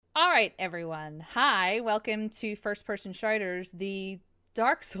All right, everyone. Hi, welcome to First Person Shouters, the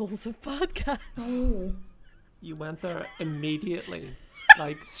Dark Souls of podcast. Oh. You went there immediately,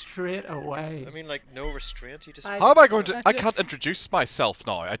 like straight away. I mean, like, no restraint. You just. How am I going to? I can't introduce myself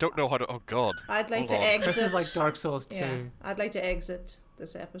now. I don't know how to. Oh God. I'd like Hold to on. exit. This is like Dark Souls 2. Yeah, I'd like to exit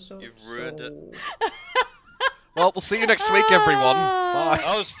this episode. You've ruined it. Well, we'll see you next week, everyone. Bye.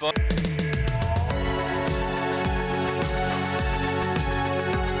 That was fun.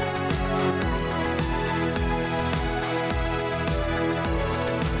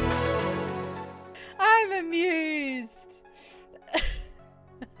 I'm amused.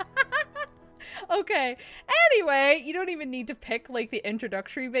 Okay. Anyway, you don't even need to pick like the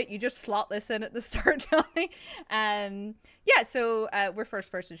introductory bit. You just slot this in at the start, Johnny. So we're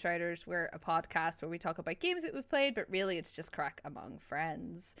First Person Shouters. We're a podcast where we talk about games that we've played, but really it's just crack among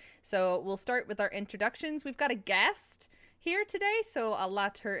friends. So we'll start with our introductions. We've got a guest here today, so I'll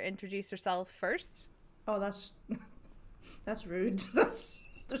let her introduce herself first. Oh, that's rude.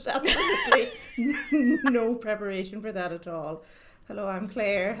 There's absolutely no preparation for that at all. Hello, I'm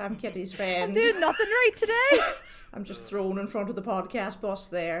Claire. I'm Kitty's friend. I'm doing nothing right today. I'm just thrown in front of the podcast bus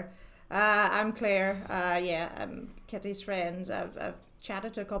there. I'm Claire. I'm Kitty's friend. I've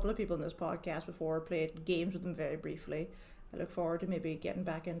chatted to a couple of people in this podcast before, played games with them very briefly. I look forward to maybe getting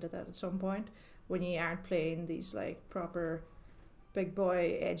back into that at some point when you aren't playing these like proper big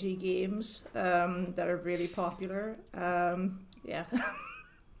boy edgy games that are really popular. That's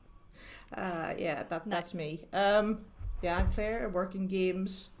me. I'm Claire. I work in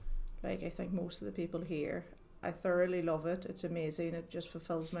games, like I think most of the people here. I thoroughly love it. It's amazing. It just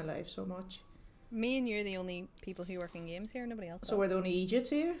fulfills my life so much. Me and you're the only people who work in games here. Nobody else. So we're the only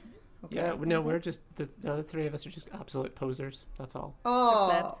idiots here? Okay. Yeah, no, we're just the other three of us are just absolute posers. That's all.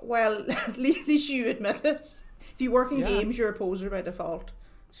 Oh, well, at least you admit it. If you work in games, you're a poser by default.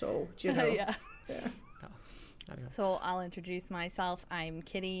 So, do you know? Yeah. Anyway. So I'll introduce myself. I'm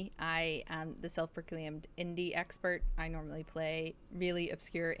Kitty. I am the self-proclaimed indie expert. I normally play really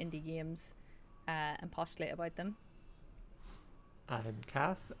obscure indie games and postulate about them. I'm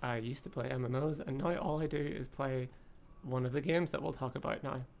Cass. I used to play MMOs, and now all I do is play one of the games that we'll talk about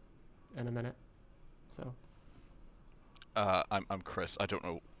now in a minute. So I'm Chris. I don't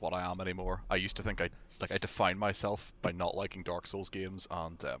know what I am anymore. I used to think I defined myself by not liking Dark Souls games,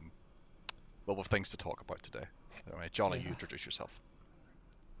 and we'll have things to talk about today. Anyway, Johnny, you introduce yourself.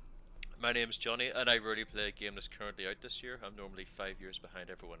 My name's Johnny, and I rarely play a game that's currently out this year. I'm normally 5 years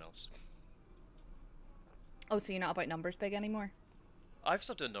behind everyone else. Oh, so you're not about numbers big anymore? I've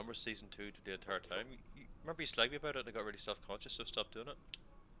stopped doing numbers season 2 the entire time. You remember you slagged me about it and I got really self-conscious, so I stopped doing it.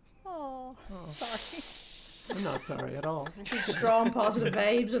 Oh, sorry. I'm not sorry at all. Strong positive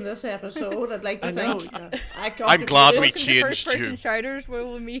vibes in this episode. I'd like to think. Yeah. I'm glad we Welcome to changed First Person you. Shouters, where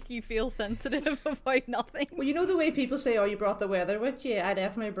we'll make you feel sensitive about nothing. Well, you know the way people say, "Oh, you brought the weather with you." I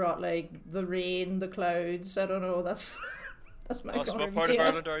definitely brought like the rain, the clouds. I don't know. That's my. So what part of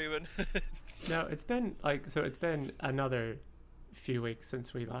Ireland are you in? No, it's been another few weeks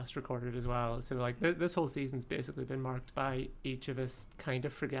since we last recorded as well. So like this whole season's basically been marked by each of us kind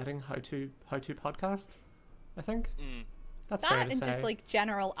of forgetting how to podcast. I think that's fair to and say. just like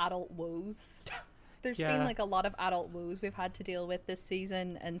general adult woes. There's been like a lot of adult woes we've had to deal with this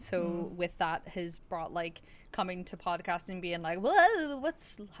season, and so with that has brought like coming to podcasting being like, whoa,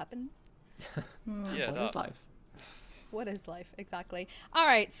 what's happened? Yeah, What is life? What is life? Exactly. All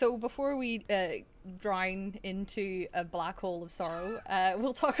right, so before we drown into a black hole of sorrow,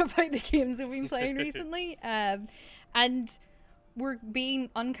 we'll talk about the games we've been playing recently. And we're being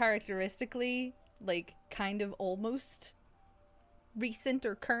uncharacteristically, like, kind of almost recent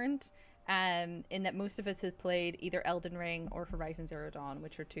or current, in that most of us have played either Elden Ring or Horizon Zero Dawn,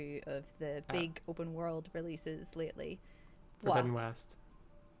 which are two of the big open world releases lately. Forbidden West.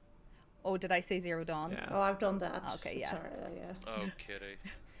 Oh, did I say Zero Dawn? Yeah. Oh, I've done that. Okay, yeah. Sorry, yeah. Oh, Kitty.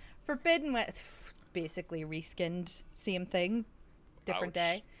 Forbidden West, basically reskinned, same thing, different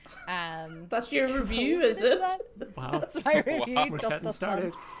Ouch. day. That's your review, is it? Wow. That's my review. We're Dust, getting dust,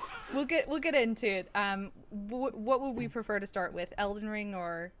 started. done. We'll get into it. What would we prefer to start with, Elden Ring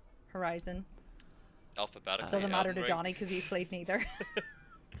or Horizon? Alphabetically. Doesn't matter Elden to Ring. Johnny because he's played neither.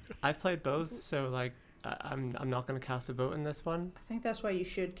 I've played both, so like I'm not going to cast a vote in this one. I think that's why you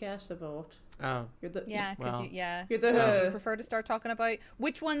should cast a vote. Oh, You're the Yeah, because Well, You're the Would you prefer to start talking about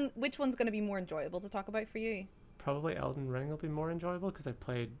which one's going to be more enjoyable to talk about for you? probably Elden Ring will be more enjoyable because I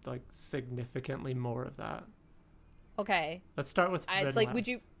played like significantly more of that. Okay, Let's start with. it's Forbidden like, would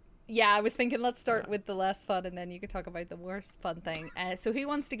you? West. Yeah, I was thinking let's start with the less fun, and then you can talk about the worst fun thing. So, who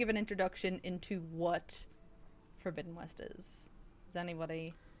wants to give an introduction into what Forbidden West is? Does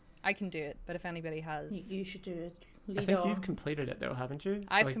anybody? I can do it, but if anybody has... You should do it. I think you've completed it though, haven't you? So,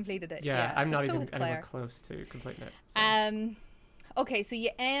 I've completed it, yeah. I'm not so even has anywhere Claire. close to completing it. So. Okay, so you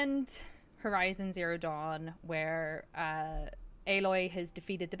end Horizon Zero Dawn where Aloy has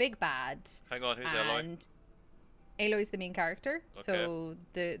defeated the big bad. Hang on, who's Aloy? And Aloy's the main character, Okay. so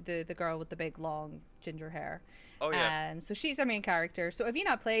the girl with the big long ginger hair. Oh yeah, So she's our main character. So have you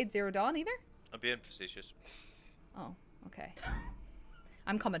not played Zero Dawn either? I'm being facetious. Oh, okay.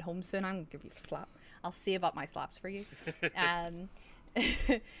 I'm coming home soon. I'm gonna give you a slap. I'll save up my slaps for you.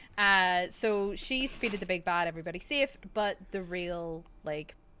 So she's defeated the big bad, everybody's safe, but the real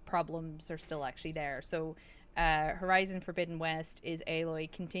like problems are still actually there. So Horizon Forbidden West is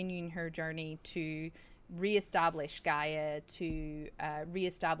Aloy continuing her journey to re-establish Gaia, to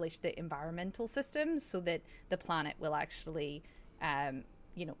re-establish the environmental systems so that the planet will actually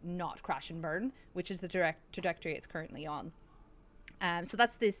not crash and burn, which is the direct trajectory it's currently on. So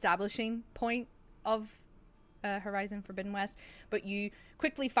that's the establishing point of Horizon Forbidden West, but you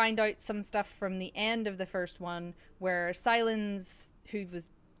quickly find out some stuff from the end of the first one where Sylens, who was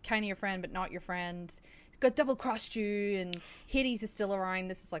kind of your friend but not your friend, got double crossed you, and Hades is still around.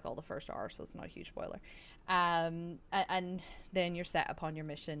 This is like all the first hour, so it's not a huge spoiler. And then you're set upon your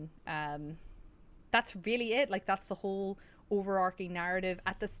mission. That's really it. Like, that's the whole overarching narrative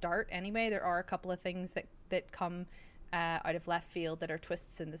at the start anyway. There are a couple of things that come out of left field that are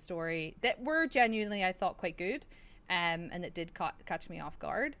twists in the story that were genuinely, I thought, quite good, and that did catch me off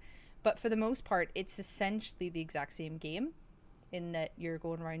guard. But for the most part, it's essentially the exact same game in that you're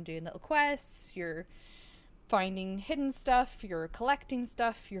going around doing little quests, you're finding hidden stuff, you're collecting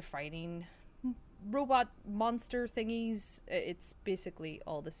stuff, you're fighting robot monster thingies. It's basically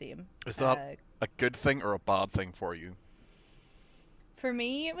all the same. Is that a good thing or a bad thing for you? For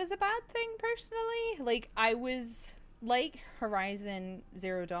me, it was a bad thing personally. Like, I was, like Horizon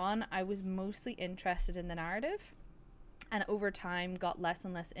Zero Dawn, I was mostly interested in the narrative, and over time got less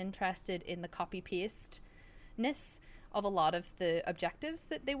and less interested in the copy-paste-ness of a lot of the objectives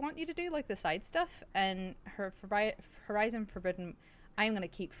that they want you to do, like the side stuff. And Horizon Forbidden, I'm going to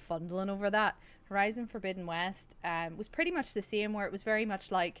keep fondling over that. Horizon Forbidden West was pretty much the same, where it was very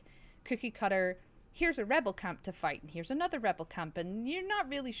much like cookie cutter. Here's a rebel camp to fight, and here's another rebel camp, and you're not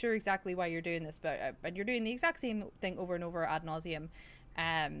really sure exactly why you're doing this, but you're doing the exact same thing over and over ad nauseum,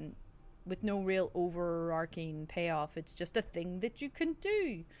 with no real overarching payoff. It's just a thing that you can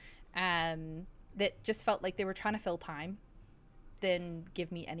do, that just felt like they were trying to fill time, then give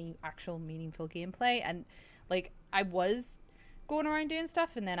me any actual meaningful gameplay. And like, I was going around doing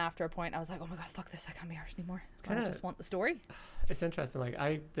stuff, and then after a point I was like, oh my god, fuck this, I can't be arsed anymore. I just want the story. It's interesting, like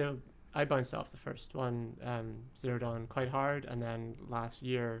I bounced off the first one, Zero Dawn, quite hard, and then last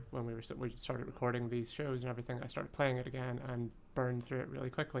year when we started recording these shows and everything, I started playing it again and burned through it really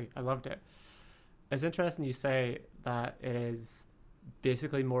quickly. I loved it. It's interesting you say that it is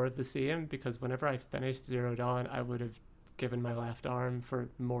basically more of the same, because whenever I finished Zero Dawn, I would have given my left arm for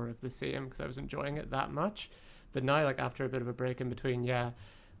more of the same because I was enjoying it that much. But now, like, after a bit of a break in between, I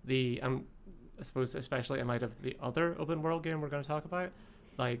suppose especially in light of the other open world game we're going to talk about,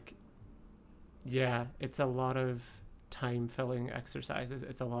 like, yeah, it's a lot of time filling exercises.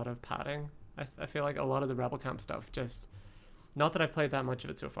 It's a lot of padding. I feel like a lot of the Rebel Camp stuff, just, not that I've played that much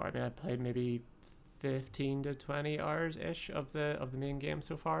of it so far. I mean, I've played maybe 15 to 20 hours ish of the main game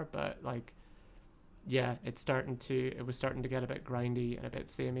so far, but like, yeah, it was starting to get a bit grindy and a bit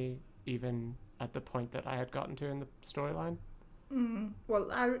samey, even at the point that I had gotten to in the storyline.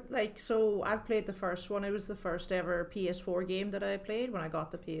 Well, I've played the first one. It was the first ever PS4 game that I played when I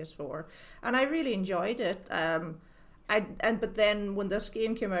got the PS4, and I really enjoyed it. But then when this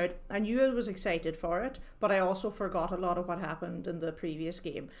game came out, I knew I was excited for it, but I also forgot a lot of what happened in the previous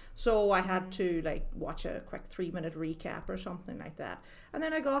game. So I had to like watch a quick 3-minute recap or something like that. And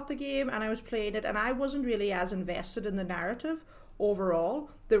then I got the game and I was playing it, and I wasn't really as invested in the narrative overall.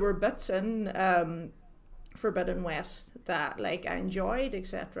 There were bits in Forbidden West that like I enjoyed,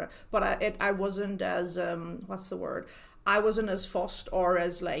 etc. But I wasn't as I wasn't as fussed or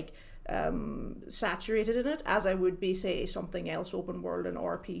as like saturated in it as I would be, say, something else open world and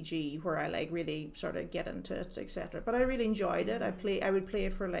RPG where I like really sort of get into it, etc. But I really enjoyed it. I would play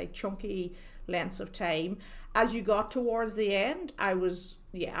it for like chunky lengths of time. As you got towards the end, I was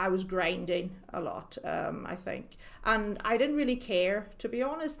grinding a lot, I think, and I didn't really care, to be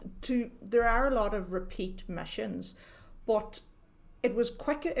honest. There are a lot of repeat missions, but it was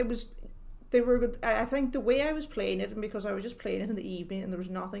quick. It was they were good. I think the way I was playing it, and because I was just playing it in the evening and there was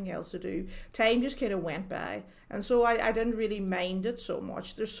nothing else to do, time just kind of went by. And so I didn't really mind it so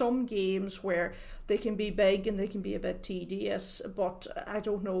much. There's some games where they can be big and they can be a bit tedious, but I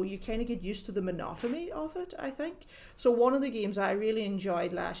don't know, you kind of get used to the monotony of it, I think. So one of the games I really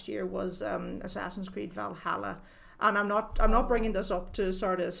enjoyed last year was Assassin's Creed Valhalla. And I'm not bringing this up to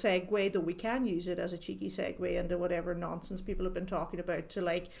sort of segue, though we can use it as a cheeky segue into whatever nonsense people have been talking about to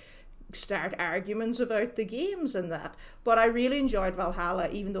like start arguments about the games and that. But I really enjoyed Valhalla,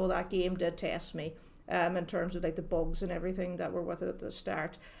 even though that game did test me in terms of like the bugs and everything that were with it at the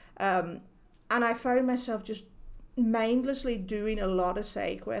start. And I found myself just mindlessly doing a lot of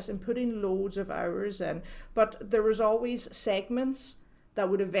side quests and putting loads of hours in. But there was always segments that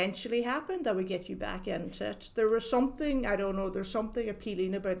would eventually happen that would get you back into it. There was something, I don't know, there's something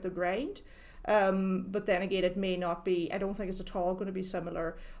appealing about the grind. But then again, it may not be, I don't think it's at all going to be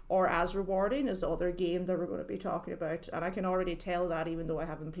similar or as rewarding as the other game that we're going to be talking about. And I can already tell that even though I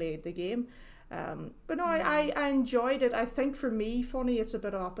haven't played the game. But no, I enjoyed it. I think for me, funny, it's a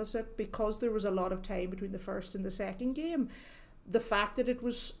bit opposite because there was a lot of time between the first and the second game. The fact that it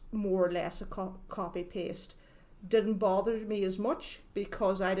was more or less a copy-paste didn't bother me as much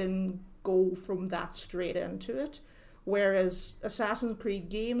because I didn't go from that straight into it. Whereas Assassin's Creed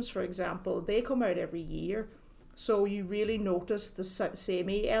games, for example, they come out every year, so you really notice the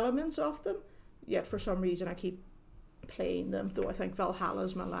samey elements of them. Yet for some reason I keep playing them, though I think Valhalla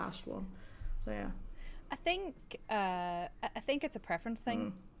is my last one. So yeah. I think it's a preference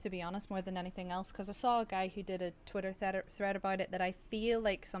thing, to be honest, more than anything else. Because I saw a guy who did a Twitter thread about it that I feel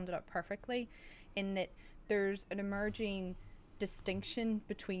like summed it up perfectly, in that there's an emerging distinction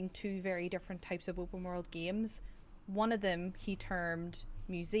between two very different types of open world games. One of them he termed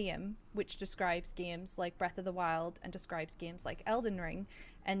museum, which describes games like Breath of the Wild and describes games like Elden Ring.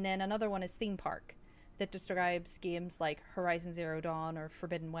 And then another one is theme park, that describes games like Horizon Zero Dawn or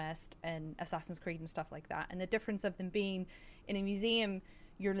Forbidden West and Assassin's Creed and stuff like that. And the difference of them being, in a museum,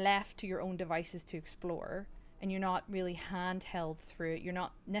 you're left to your own devices to explore, and you're not really handheld through it. You're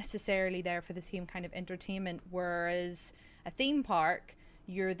not necessarily there for the same kind of entertainment, whereas a theme park,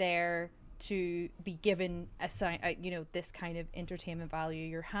 you're there to be given this kind of entertainment value.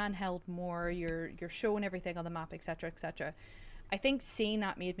 You're handheld more, you're showing everything on the map, etc., etc. I think seeing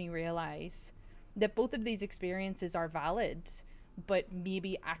that made me realize that both of these experiences are valid, but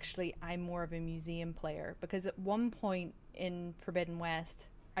maybe actually I'm more of a museum player, because at one point in Forbidden West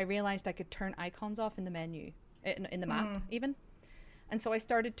I realized I could turn icons off in the menu, in the map even, and so I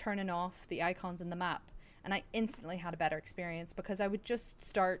started turning off the icons in the map, and I instantly had a better experience because I would just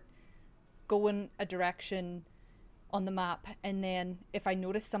start going a direction on the map, and then if I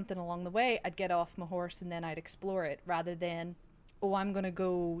noticed something along the way, I'd get off my horse and then I'd explore it, rather than, oh, I'm gonna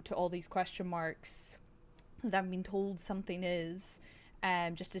go to all these question marks that I've been told something is,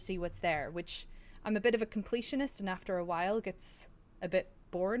 just to see what's there, which I'm a bit of a completionist, and after a while gets a bit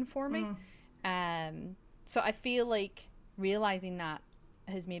boring for me. So I feel like realizing that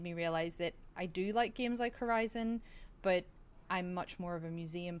has made me realize that I do like games like Horizon, but I'm much more of a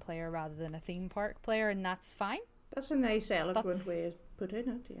museum player rather than a theme park player, and that's fine. That's a nice, eloquent way to put in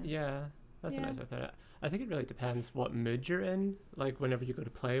it. Yeah, that's a nice way to put it. I think it really depends what mood you're in. Like whenever you go to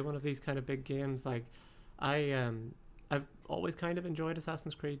play one of these kind of big games, like I've always kind of enjoyed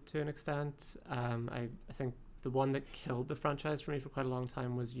Assassin's Creed to an extent. I think the one that killed the franchise for me for quite a long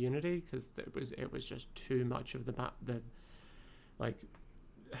time was Unity, because it was just too much of the map, the like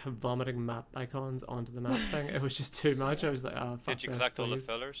vomiting map icons onto the map thing. It was just too much. I was like, oh, fuck. Did you collect all the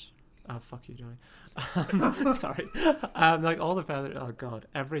fillers? Oh, fuck you, Johnny. Sorry. Like all the feathers. Oh god,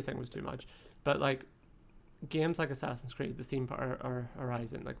 everything was too much. But like games like Assassin's Creed, the theme park, or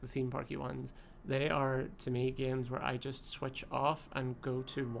Horizon, like the theme parky ones, they are to me games where I just switch off and go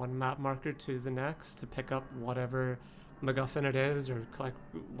to one map marker to the next to pick up whatever MacGuffin it is, or collect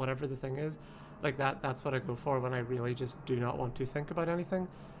whatever the thing is. Like that's what I go for when I really just do not want to think about anything.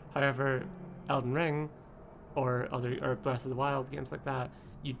 However, Elden Ring or Breath of the Wild, games like that,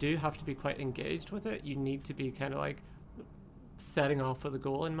 you do have to be quite engaged with it. You need to be kind of like setting off with a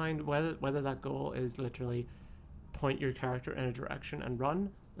goal in mind, whether that goal is literally point your character in a direction and run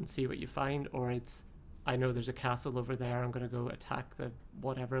and see what you find, or it's, I know there's a castle over there, I'm going to go attack the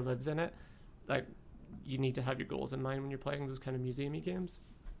whatever lives in it. Like, you need to have your goals in mind when you're playing those kind of museum-y games.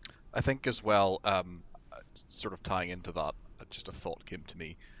 I think as well, sort of tying into that, just a thought came to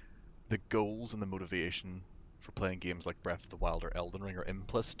me. The goals and the motivation for playing games like Breath of the Wild or Elden Ring are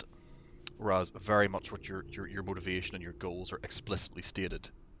implicit, whereas very much what your motivation and your goals are explicitly stated,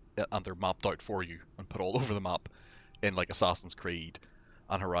 and they're mapped out for you and put all over the map in like Assassin's Creed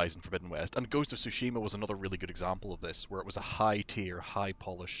and Horizon Forbidden West. And Ghost of Tsushima was another really good example of this, where it was a high-tier,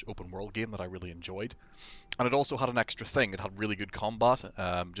 high-polish open-world game that I really enjoyed. And it also had an extra thing. It had really good combat,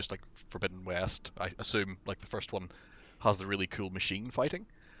 just like Forbidden West. I assume, like the first one, has the really cool machine fighting.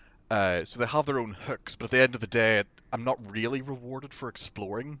 So they have their own hooks, but at the end of the day, I'm not really rewarded for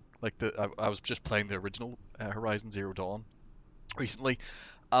exploring. Like I was just playing the original Horizon Zero Dawn recently,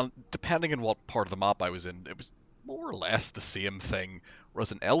 and depending on what part of the map I was in, it was more or less the same thing.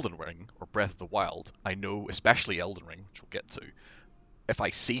 Whereas in Elden Ring or Breath of the Wild, I know, especially Elden Ring, which we'll get to, if I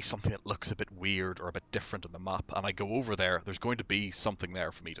see something that looks a bit weird or a bit different on the map, and I go over there, there's going to be something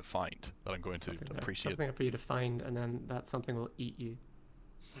there for me to find that I'm going to appreciate. Something for you to find, and then that something will eat you.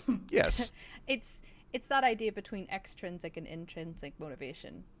 Yes. It's that idea between extrinsic and intrinsic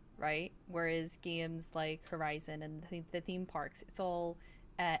motivation, right? Whereas games like Horizon and the theme parks, it's all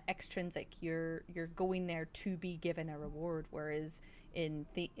extrinsic. You're going there to be given a reward, whereas in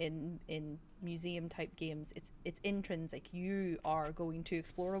museum type games, it's intrinsic. You are going to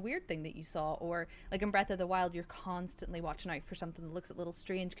explore a weird thing that you saw, or like in Breath of the Wild, you're constantly watching out for something that looks a little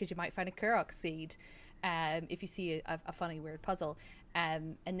strange because you might find a Korok seed if you see a funny weird puzzle,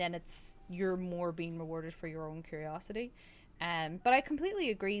 and then you're more being rewarded for your own curiosity. But I completely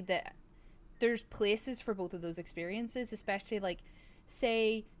agree that there's places for both of those experiences, especially like,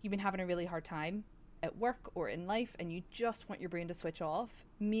 say you've been having a really hard time at work or in life and you just want your brain to switch off.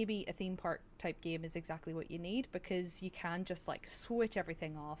 Maybe a theme park type game is exactly what you need, because you can just like switch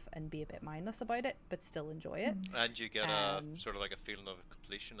everything off and be a bit mindless about it but still enjoy it. And you get a sort of like a feeling of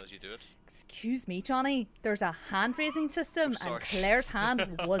completion as you do it. Excuse me, Johnny, there's a hand raising system and Claire's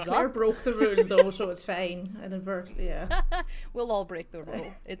hand was Claire up. broke the rule though, so it's fine. Inadvertently, yeah. We'll all break the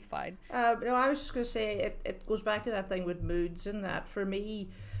rule, it's fine. No, I was just going to say, it goes back to that thing with moods, and that for me,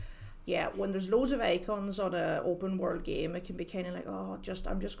 yeah, when there's loads of icons on a open world game, it can be kind of like, oh,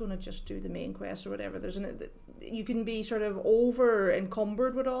 I'm just going to just do the main quest or whatever. You can be sort of over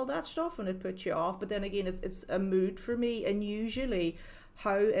encumbered with all that stuff and it puts you off. But then again, it's a mood for me, and usually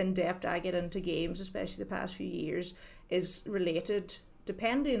how in depth I get into games, especially the past few years, is related,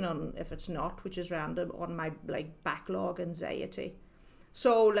 depending on if it's not, which is random, on my like backlog anxiety.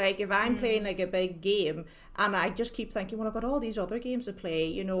 So, like, if I'm playing, like, a big game and I just keep thinking, well, I've got all these other games to play,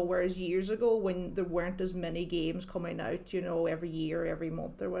 you know, whereas years ago when there weren't as many games coming out, you know, every year, every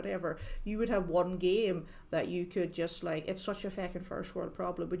month or whatever, you would have one game that you could just, like, it's such a fucking first world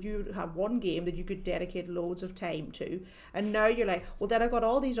problem, but you would have one game that you could dedicate loads of time to. And now you're like, well, then I've got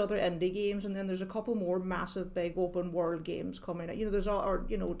all these other indie games, and then there's a couple more massive, big open world games coming out. You know, there's all, or,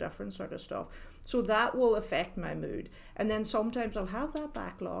 you know, different sort of stuff. So that will affect my mood. And then sometimes I'll have that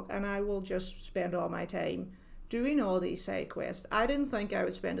backlog and I will just spend all my time doing all these side quests. I didn't think I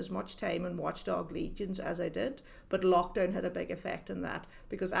would spend as much time in Watch Dogs Legions as I did, but lockdown had a big effect on that,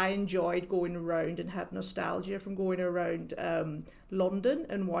 because I enjoyed going around and had nostalgia from going around London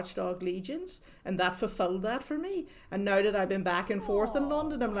and Watch Dogs Legions, and that fulfilled that for me. And now that I've been back and forth in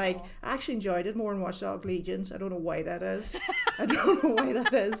London, I'm like, I actually enjoyed it more in Watch Dogs Legions. I don't know why that is.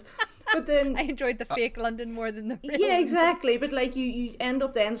 But then I enjoyed the fake London more than the real. Yeah, exactly. But like you end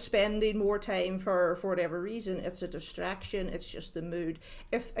up then spending more time for whatever reason. It's a distraction. It's just the mood.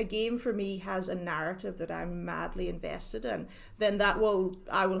 If a game for me has a narrative that I'm madly invested in, then I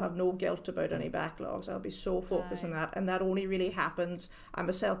will have no guilt about any backlogs. I'll be so focused on that. And that only really happens, I'm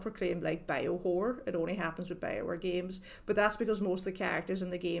a self-proclaimed like bio-whore. It only happens with BioWare games. But that's because most of the characters in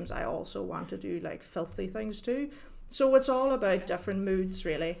the games I also want to do like filthy things too. So it's all about different moods,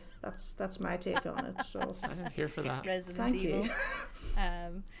 really. That's my take on it. So I'm here for that. Resident Thank Evil.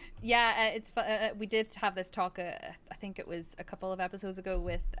 you. It's we did have this talk. I think it was a couple of episodes ago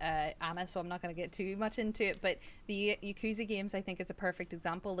with Anna, so I'm not going to get too much into it. But the Yakuza games, I think, is a perfect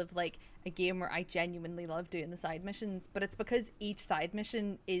example of like a game where I genuinely love doing the side missions. But it's because each side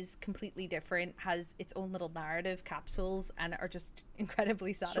mission is completely different, has its own little narrative capsules, and are just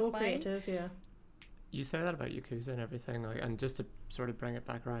incredibly satisfying. So creative, yeah. You say that about Yakuza and everything, like, and just to sort of bring it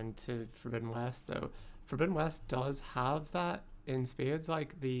back around to Forbidden West, though, Forbidden West does have that in spades.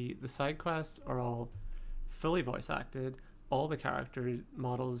 Like the side quests are all fully voice acted. All the character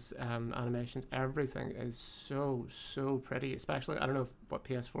models, animations, everything is so pretty. Especially, I don't know what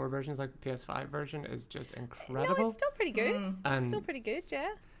PS4 version is like. The PS5 version is just incredible. No, it's still pretty good. And It's still pretty good,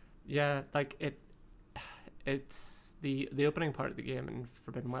 yeah. Yeah, like it's the opening part of the game in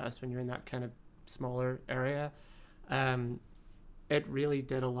Forbidden West when you're in that kind of smaller area, it really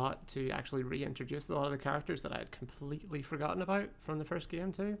did a lot to actually reintroduce a lot of the characters that I had completely forgotten about from the first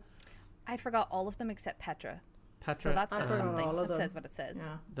game too. I forgot all of them except Petra. So that's I forgot something. all of That them. says what it says.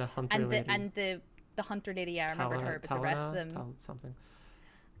 Yeah. The hunter And lady. the hunter lady, I remember her, but the rest of them. Something.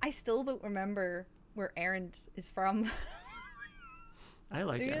 I still don't remember where Erend is from. I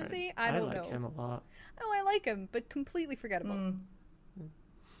like Do you Aaron. see? I don't like know. him a lot. Oh, I like him, but completely forgettable.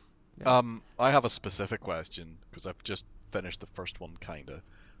 Yeah. I have a specific question because I've just finished the first one, kinda.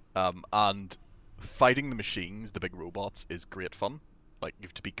 And fighting the machines, the big robots, is great fun. Like, you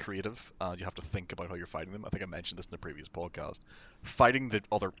have to be creative and you have to think about how you're fighting them. I think I mentioned this in a previous podcast. Fighting the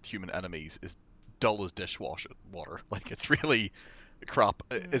other human enemies is dull as dishwasher water. Like, it's really crap.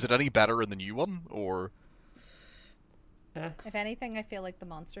 Is it any better in the new one, or? If anything, I feel like the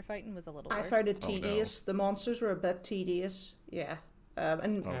monster fighting was a little I worse. found it Oh, no. tedious. The monsters were a bit tedious. Yeah.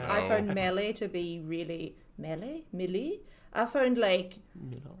 And Oh, I no. found melee to be really melee. I found like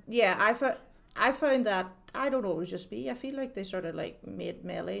Milo. yeah, I found that I don't know, it was just me. I feel like they sort of like made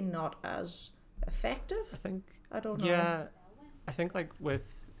melee not as effective. I think. I don't know. Yeah, I think like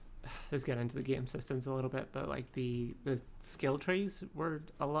with let's get into the game systems a little bit, but like the skill trees were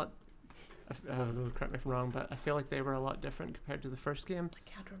a lot. Correct me if I'm wrong, but I feel like they were a lot different compared to the first game. I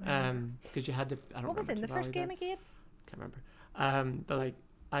can't remember. Because you had to. I don't What was remember in the too first badly game there. again? Can't remember. But like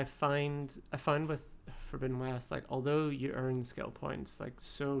I found with Forbidden West, like although you earn skill points like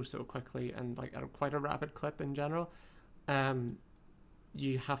so quickly and like at quite a rapid clip in general,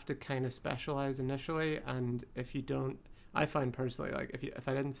 you have to kind of specialize initially, and if you don't, I find personally like if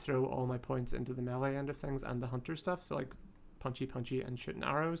I didn't throw all my points into the melee end of things and the hunter stuff, so like punchy and shooting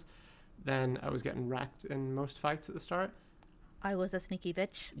arrows, then I was getting wrecked in most fights at the start. I was a sneaky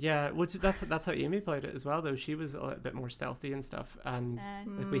bitch. Yeah, which that's how Amy played it as well, though. She was a little bit more stealthy and stuff, and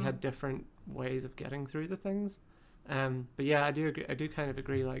like we had different ways of getting through the things. But yeah, I do agree, I do kind of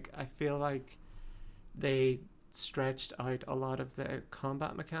agree. Like I feel like they stretched out a lot of the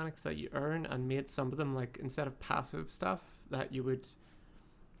combat mechanics that you earn and made some of them like instead of passive stuff that you would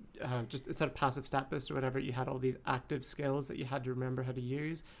just instead of passive stat boost or whatever, you had all these active skills that you had to remember how to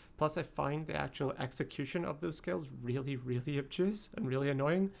use. Plus, I find the actual execution of those skills really, really obtuse and really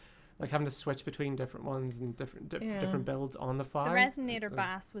annoying. Like having to switch between different ones and different builds on the fly. The Resonator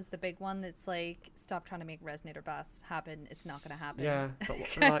Bass was the big one that's like, stop trying to make Resonator Bass happen. It's not going to happen. Yeah, but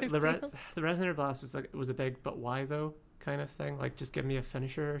kind like, of the deal. Resonator Blast was like it was a big but why though kind of thing. Like just give me a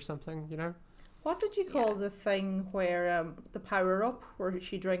finisher or something, you know? What did you call the thing where the power up where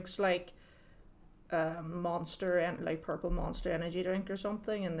she drinks like monster and like purple monster energy drink or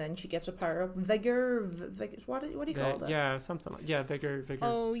something, and then she gets a power up vigor. What do you call that? Yeah, something like vigor.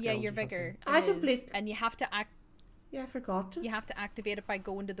 Oh yeah, skills your or something. vigor. I is- complete- and you have to Yeah, I forgot it. you have to activate it by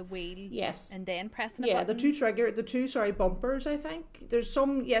going to the wheel. Yes. And then pressing a Yeah, button. the two bumpers, I think. There's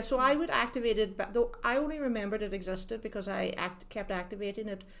some, yeah, so I would activate it, but though I only remembered it existed because I kept activating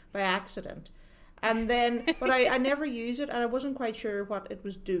it by accident. And then, but I never use it, and I wasn't quite sure what it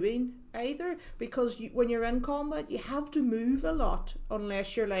was doing either, because when you're in combat, you have to move a lot,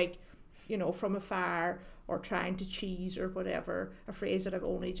 unless you're like, you know, from afar, or trying to cheese, or whatever, a phrase that I've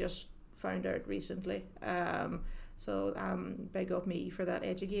only just found out recently. So big up me for that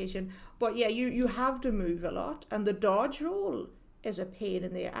education. But yeah, you have to move a lot, and the dodge roll is a pain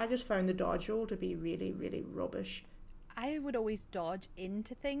in the. I just found the dodge roll to be really, really rubbish. I would always dodge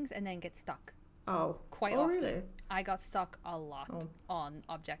into things and then get stuck. Oh, Quite oh, often. Really? I got stuck a lot Oh. on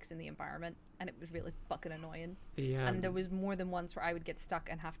objects in the environment, and it was really fucking annoying. Yeah, And there was more than once where I would get stuck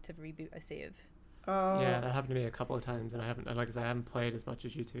and have to reboot a save. Oh, yeah, that happened to me a couple of times, and I haven't played as much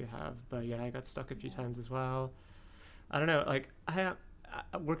as you two have. But yeah, I got stuck a few times as well. I don't know, like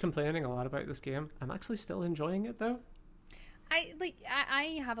we're complaining a lot about this game. I'm actually still enjoying it though.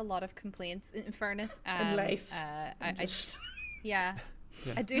 I have a lot of complaints. In fairness, in life. I just yeah.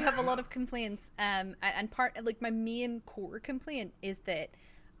 Yeah. I do have a lot of complaints. And part like my main core complaint is that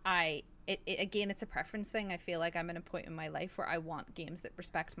again, it's a preference thing. I feel like I'm at a point in my life where I want games that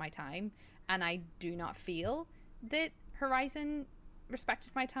respect my time, and I do not feel that Horizon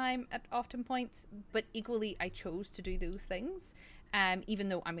respected my time at often points, but equally I chose to do those things, even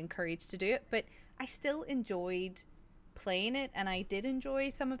though I'm encouraged to do it. But I still enjoyed playing it, and I did enjoy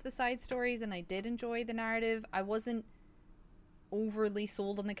some of the side stories, and I did enjoy the narrative. I wasn't overly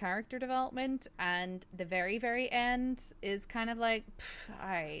sold on the character development, and the very, very end is kind of like,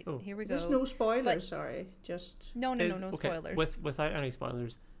 alright, Oh. here we go. there's no spoilers. But- Sorry, just No Okay, spoilers. Without any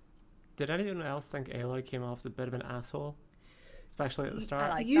spoilers, did anyone else think Aloy came off as a bit of an asshole, especially at the start?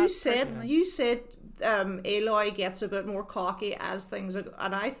 like you that said personally. you said Aloy gets a bit more cocky as things, and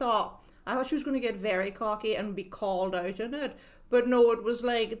I thought she was going to get very cocky and be called out in it. But no, it was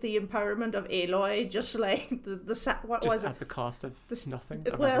like the empowerment of Aloy, just like what Just was at it? the cost of nothing.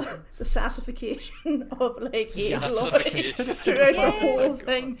 Well, the sassification of like Aloy Sassification. throughout Yeah. the whole Oh my God.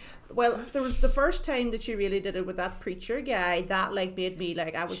 thing. Well, there was the first time that she really did it with that preacher guy. That like made me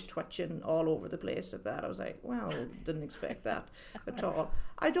like I was twitching all over the place at that. I was like, well, didn't expect that at all.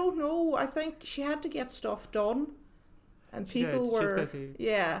 I don't know. I think she had to get stuff done. And She did. people She's were, busy.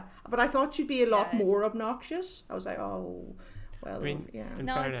 yeah. But I thought she'd be a lot Yeah. more obnoxious. I was like, oh, well, I mean, yeah. in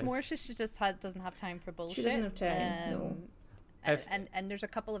No, it's fairness, more she just doesn't have time for bullshit. She doesn't have time, no. If- And there's a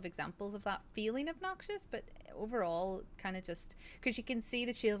couple of examples of that feeling obnoxious, but overall, kind of just because you can see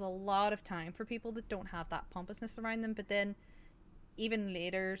that she has a lot of time for people that don't have that pompousness around them. But then, even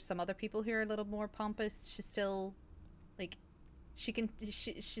later, some other people who are a little more pompous, she's still like she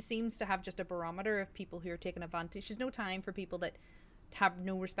seems to have just a barometer of people who are taking advantage. She's no time for people that have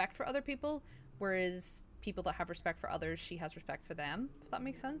no respect for other people, whereas people that have respect for others, she has respect for them. If that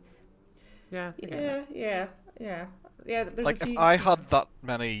makes sense. Yeah. I get it. Yeah. There's Like a few, if I had that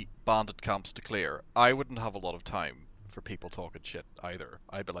many bandit camps to clear, I wouldn't have a lot of time for people talking shit either.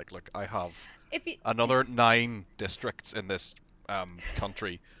 I'd be like, look, I have If you another 9 districts in this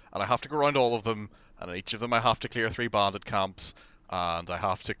country, and I have to go around all of them, and in each of them I have to clear 3 bandit camps, and I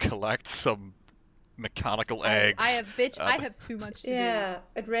have to collect some mechanical eggs. I have too much to do. yeah,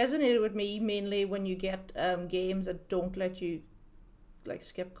 it resonated with me mainly when you get games that don't let you like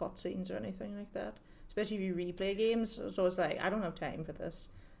skip cutscenes or anything like that. Especially if you replay games. So it's like, I don't have time for this.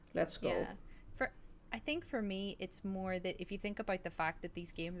 Let's go. Yeah. I think for me, it's more that if you think about the fact that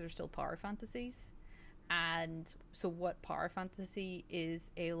these games are still power fantasies, and so what power fantasy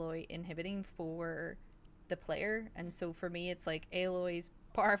is Aloy inhibiting for the player? And so for me, it's like Aloy's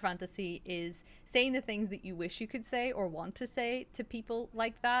power fantasy is saying the things that you wish you could say or want to say to people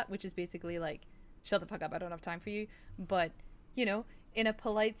like that, which is basically like, shut the fuck up, I don't have time for you. But, you know, in a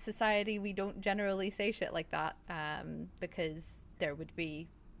polite society, we don't generally say shit like that, because there would be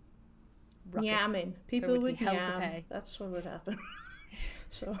ruckus. Yamming. People would would be hell to yam. pay. That's what would happen.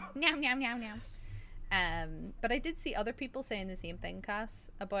 So Meow, meow, meow, meow. But I did see other people saying the same thing, Cass,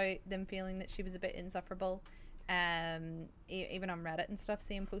 about them feeling that she was a bit insufferable. Even on Reddit and stuff,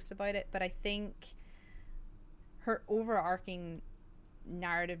 seeing posts about it. But I think her overarching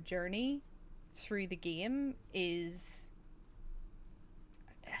narrative journey through the game is,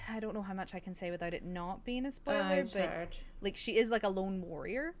 I don't know how much I can say without it not being a spoiler, it's but hard. like she is like a lone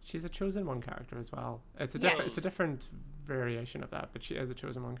warrior. She's a chosen one character as well. It's a Yes. it's a different variation of that, but she is a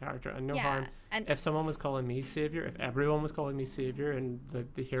chosen one character. And no Yeah, harm and if someone was calling me savior, if everyone was calling me savior and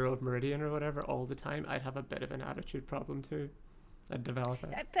the hero of Meridian or whatever all the time, I'd have a bit of an attitude problem too. I'd develop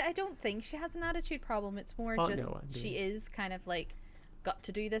it. But I don't think she has an attitude problem. It's more Oh, just no, I she do. is kind of like, got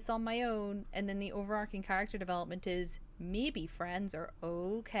to do this on my own, and then the overarching character development is maybe friends are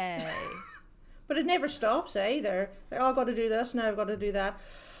okay. But it never stops either. Like, oh, I've got to do this now. I've got to do that.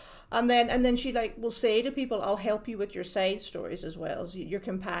 And then she like will say to people, "I'll help you with your side stories as well as your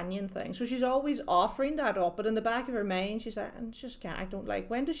companion thing." So she's always offering that up, but in the back of her mind, she's like, "I just can't. I don't like.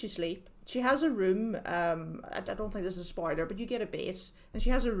 When does she sleep?" She has a room. I don't think this is a spoiler, but you get a base, and she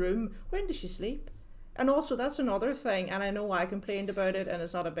has a room. When does she sleep? And also, that's another thing. And I know I complained about it, and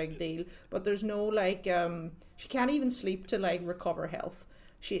it's not a big deal. But there's no like, she can't even sleep to like recover health.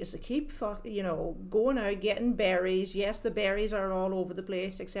 She has to keep, going out, getting berries. Yes, the berries are all over the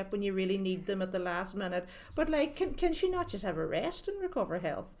place, except when you really need them at the last minute. But, like, can she not just have a rest and recover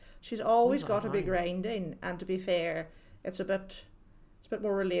health? She's always got to be grinding. And to be fair, it's a bit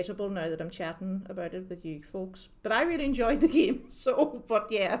more relatable now that I'm chatting about it with you folks. But I really enjoyed the game,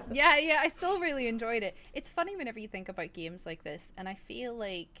 but yeah. yeah, I still really enjoyed it. It's funny whenever you think about games like this, and I feel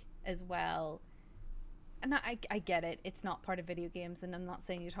like, as well, and I get it, it's not part of video games, and I'm not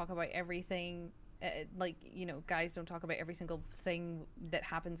saying you talk about everything, guys don't talk about every single thing that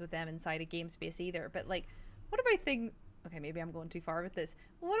happens with them inside a game space either, but like, what about things, okay, maybe I'm going too far with this,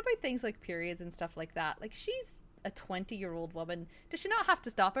 but what about things like periods and stuff like that? Like, she's a 20-year-old woman. Does she not have to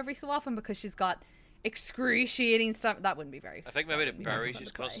stop every so often because she's got excruciating stuff? That wouldn't be very I think maybe the berries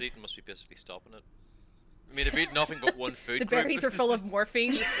she's constantly eating must be basically stopping it. I mean, they've eaten nothing but one food The group. berries are full of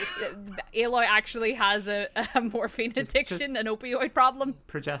morphine. Aloy actually has a morphine addiction, an opioid problem.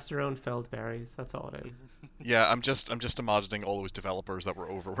 Progesterone filled berries, that's all it is. Yeah, I'm just imagining all those developers that were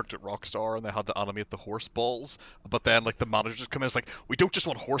overworked at Rockstar and they had to animate the horse balls. But then like the managers come in, it's like, we don't just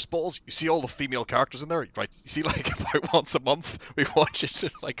want horse balls. You see all the female characters in there, right? You see like about once a month we want you to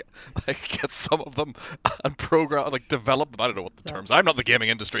like get some of them and program, like develop them. I don't know what the terms. I'm not in the gaming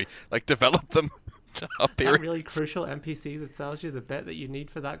industry. Like develop them Up here. That really crucial NPC that sells you the bit that you need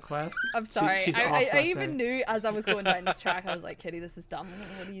for that quest. I'm sorry. She's I off that even day. knew as I was going down this track, I was like, Kitty, this is dumb.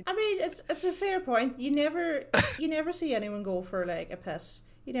 What are you? I mean, it's a fair point. You never see anyone go for like a piss.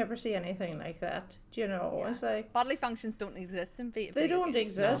 You never see anything like that. Do you know? Yeah. It's like Bodily functions don't exist in they video don't games.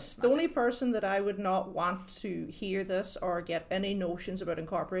 exist. No, The only person that I would not want to hear this or get any notions about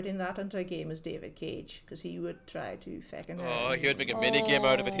incorporating that into a game is David Cage, because he would try to fucking. Oh, he would make a mini game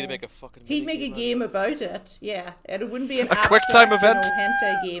out of it. He'd make a fucking. He'd make a game about it, yeah. And it wouldn't be an A quick time event.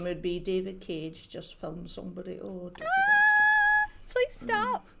 hentai game. It'd be David Cage just film somebody. Oh, dirty bastard. Please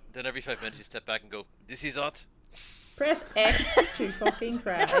stop. Then every 5 minutes you step back and go, "This is it." Press X to fucking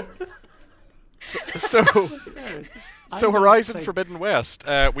cry. So I Horizon played- Forbidden West.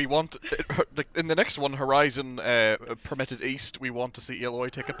 We want in the next one, Horizon Permitted East. We want to see Aloy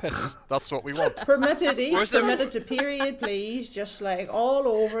take a piss. That's what we want. Permitted Where's east, the- permitted to period, please. Just like all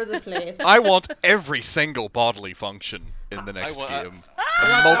over the place. I want every single bodily function in the next want- game.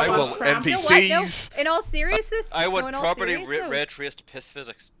 I Multiple want crap. You know what? No, NPCs. in all seriousness, I no, want in all properly seriousness, though, ray traced piss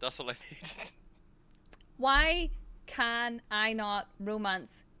physics. That's all I need. why can I not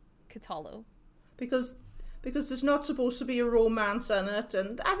romance Katalo? because there's not supposed to be a romance in it,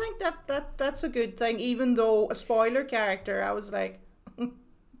 and I think that's a good thing. Even though a spoiler character, I was like,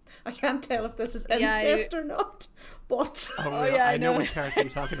 I can't tell if this is Yeah, incest or not. But Oh, yeah, I I know know. which character you're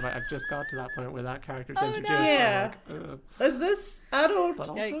talking about. I've just got to that point where that character's Oh, no. introduced. I'm Yeah. like, ugh. is this adult? But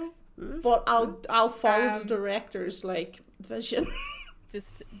also, Yikes. But I'll follow the Um, director's like vision.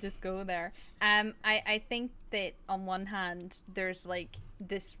 Just go there. I think that on one hand there's like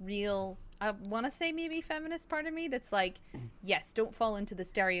this real, I want to say maybe feminist part of me that's like, yes, don't fall into the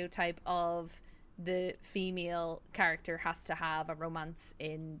stereotype of the female character has to have a romance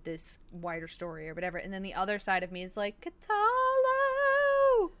in this wider story or whatever, and then the other side of me is like,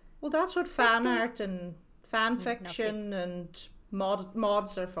 Katalo. Well, that's what fan That's the- art and fan no, fiction please. and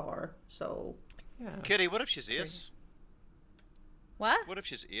mods are for. So yeah. Kitty, what if she's Ace? What? What if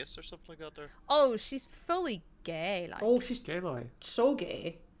she's Ace or something like that there? Oh, she's fully gay. Like, oh, she's Galoy. so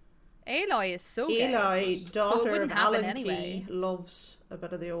gay. Aloy is so gay. Aloy, So it daughter of wouldn't happen Alan anyway. Key, loves a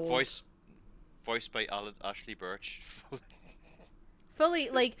bit of the old. Voiced by Ashley Birch. Fully,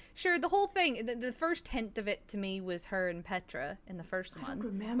 like, sure, the whole thing, the first hint of it to me was her and Petra in the first I one. don't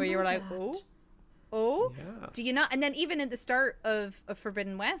remember where you were like, that. oh, Yeah. do you not? And then even at the start of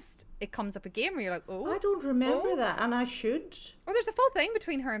Forbidden West, it comes up again where you're like, I don't remember Oh. that, and I should. Oh, there's a full thing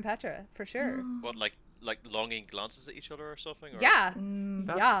between her and Petra, for sure. What, like longing glances at each other or something? Or? Yeah.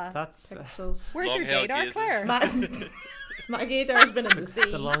 That's Pixels. Where's your Long-held gaydar, gazes. Claire? My gaydar's been in the sea.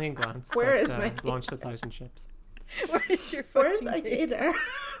 the longing glance Where that is my launched 1,000 ships. Where's your Where's fucking my gaydar? gaydar?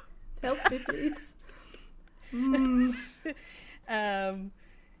 Help me, please.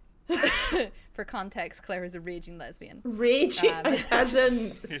 For context, Claire is a raging lesbian. Raging, as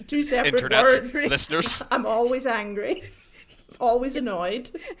in two separate Internet words. listeners. I'm always angry, always annoyed.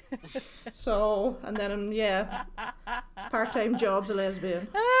 So, and then part-time job's a lesbian.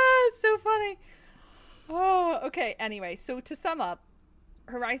 Ah, it's so funny. Oh, okay. Anyway, so to sum up,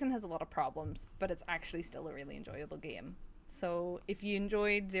 Horizon has a lot of problems, but it's actually still a really enjoyable game. So if you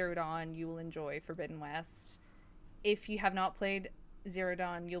enjoyed Zero Dawn, you will enjoy Forbidden West. If you have not played Zero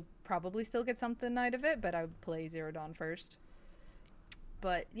Dawn, you'll probably still get something out of it, but I would play Zero Dawn first.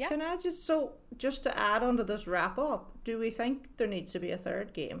 But yeah, Can I just to add on to this wrap up, do we think there needs to be a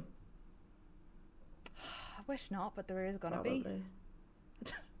third game? I wish not, but there is gonna be. Probably.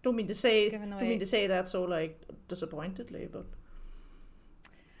 Don't mean to say Given the don't mean way- to say that so like disappointedly, but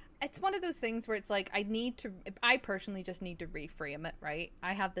It's one of those things where it's like I personally just need to reframe it, right?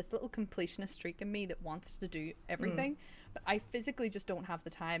 I have this little completionist streak in me that wants to do everything, but I physically just don't have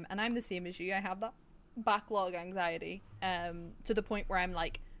the time, and I'm the same as you. I have that backlog anxiety to the point where I'm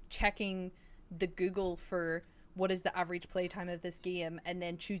like checking the Google for what is the average playtime of this game and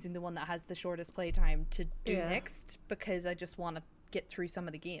then choosing the one that has the shortest playtime to do Yeah. next, because I just want to get through some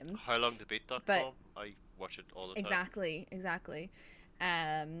of the games. How long to beat that? But- Paul? I watch it all the time. Exactly. So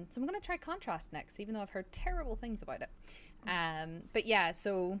I'm gonna try Contrast next, even though I've heard terrible things about it. But yeah,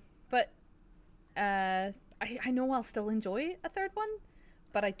 I know I'll still enjoy a third one,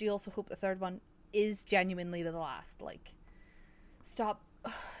 but I do also hope the third one is genuinely the last. Like, stop.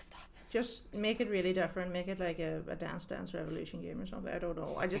 just make it really different. Make it like a Dance Dance Revolution game or something. I don't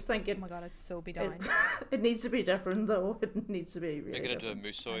know. I just think Oh my god, I'd so be down. it needs to be different though. It needs to be really Make it into a different. I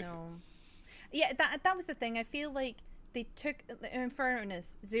Musoi. know. Yeah, that was the thing. I feel like they took, in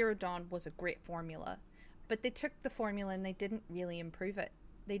fairness, Zero Dawn was a great formula, but they took the formula and they didn't really improve it.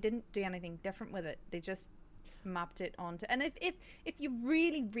 They didn't do anything different with it. They just mapped it onto, and if you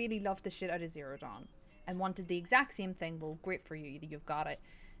really really loved the shit out of Zero Dawn and wanted the exact same thing, well, great for you, you've got it.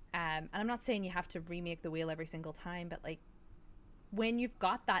 And I'm not saying you have to remake the wheel every single time, but like when you've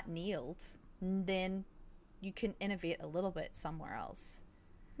got that nailed, then you can innovate a little bit somewhere else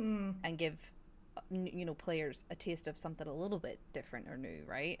and give players a taste of something a little bit different or new,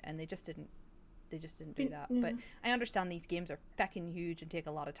 right? And they just didn't do that. Yeah. But I understand these games are feckin' huge and take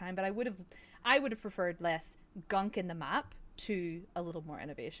a lot of time, but I would have preferred less gunk in the map to a little more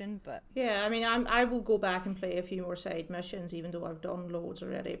innovation. But yeah, I mean, I will go back and play a few more side missions, even though I've done loads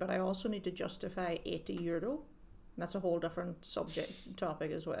already, but I also need to justify €80. That's a whole different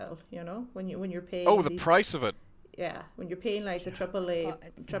topic as well, when you're paying the price of it. Yeah, when you're paying like the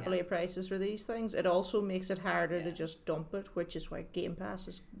AAA prices for these things, it also makes it harder to just dump it, which is why Game Pass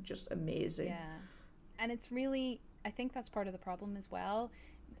is just amazing. Yeah, and it's really, I think that's part of the problem as well.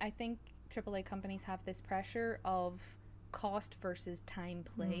 I think AAA companies have this pressure of cost versus time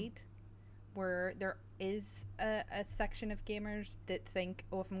played, where there is a section of gamers that think,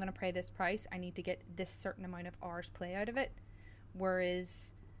 oh, if I'm going to pay this price, I need to get this certain amount of hours play out of it.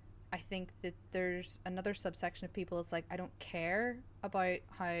 Whereas I think that there's another subsection of people that's like, I don't care about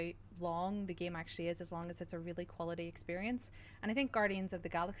how long the game actually is, as long as it's a really quality experience. And I think Guardians of the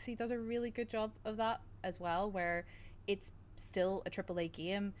Galaxy does a really good job of that as well, where it's still a AAA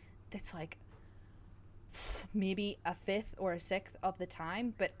game that's like maybe a fifth or a sixth of the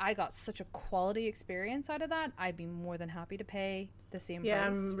time, but I got such a quality experience out of that. I'd be more than happy to pay the same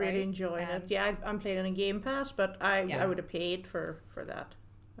price. I'm really enjoying it. Yeah, I'm playing it in Game Pass, but I would have paid for that.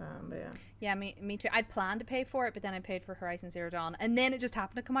 Yeah, me too. I'd planned to pay for it, but then I paid for Horizon Zero Dawn, and then it just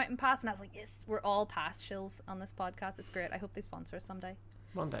happened to come out in Pass, and I was like, yes, we're all Pass shills on this podcast. It's great. I hope they sponsor us someday.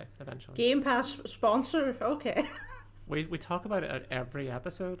 One day, eventually. Game Pass sponsor? Okay. We talk about it at every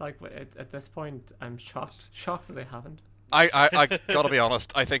episode. Like at this point, I'm shocked that they haven't. I gotta be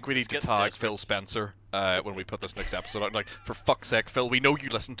honest. I think we need to tag Phil Spencer when we put this next episode out. Like, for fuck's sake, Phil, we know you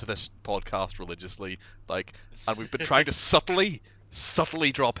listen to this podcast religiously. Like, and we've been trying to subtly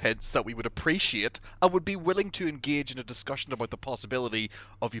drop hints that we would appreciate and would be willing to engage in a discussion about the possibility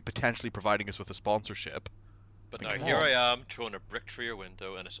of you potentially providing us with a sponsorship. But now here I am throwing a brick through your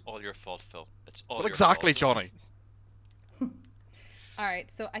window, and it's all your fault, Phil. It's all your exactly, fault. Johnny.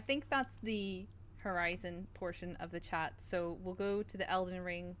 Alright, so I think that's the Horizon portion of the chat. So we'll go to the Elden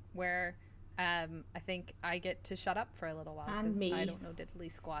Ring, where I think I get to shut up for a little while. And me. I don't know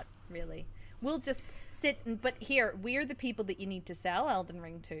diddly squat, really. We'll just sit but here, we're the people that you need to sell Elden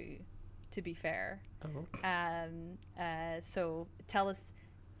Ring to be fair. Oh. So tell us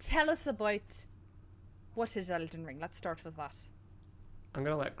about what is Elden Ring. Let's start with that. I'm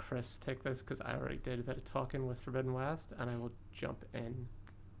going to let Chris take this because I already did a bit of talking with Forbidden West, and I will jump in.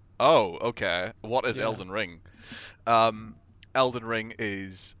 Oh, okay. What is Elden Ring? Elden Ring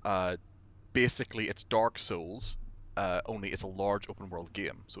is basically, it's Dark Souls, only it's a large open world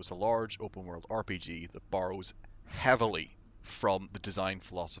game. So it's a large open world RPG that borrows heavily from the design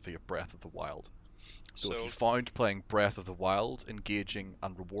philosophy of Breath of the Wild. So if you found playing Breath of the Wild engaging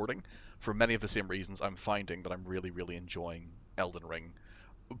and rewarding, for many of the same reasons, I'm finding that I'm really, really enjoying Elden Ring.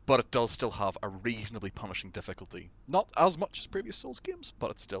 But it does still have a reasonably punishing difficulty. Not as much as previous Souls games,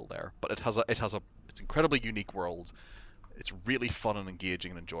 but it's still there. But it's incredibly unique world. It's really fun and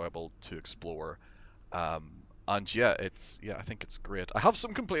engaging and enjoyable to explore. And yeah, I think it's great. I have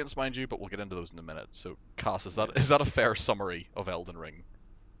some complaints, mind you, but we'll get into those in a minute. So, Cass, is that a fair summary of Elden Ring?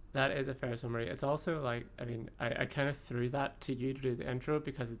 That is a fair summary. It's also like, I mean, I kind of threw that to you to do the intro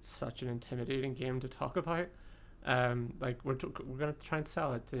because it's such an intimidating game to talk about. Like we're gonna try and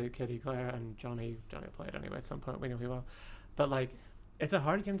sell it to Kitty, Claire, and Johnny. Johnny will play it anyway at some point. We know he will. But like, it's a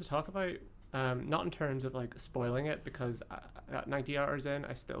hard game to talk about. Not in terms of like spoiling it, because at 90 hours in,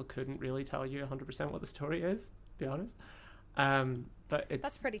 I still couldn't really tell you 100% what the story is. To be honest. But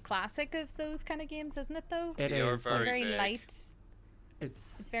that's pretty classic of those kind of games, isn't it? Though it is very light.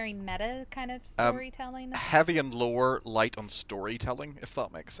 It's very meta kind of storytelling. Heavy and lower, light on storytelling, if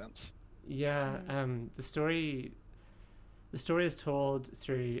that makes sense. Yeah, the story is told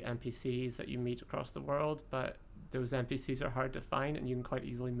through NPCs that you meet across the world, but those NPCs are hard to find and you can quite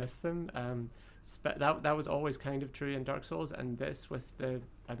easily miss them. That was always kind of true in Dark Souls, and this with the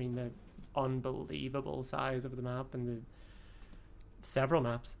unbelievable size of the map and the several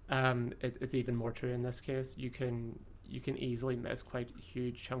maps, it's even more true in this case. You can easily miss quite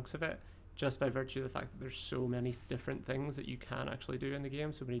huge chunks of it, just by virtue of the fact that there's so many different things that you can actually do in the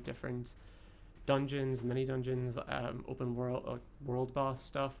game, so many different dungeons, mini dungeons, open world boss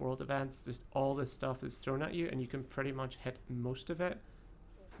stuff, world events. There's all this stuff is thrown at you, and you can pretty much hit most of it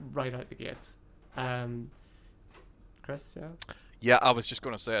right out the gates. Chris, yeah. Yeah, I was just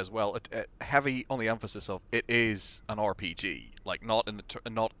going to say as well, heavy on the emphasis of it is an RPG. Like, not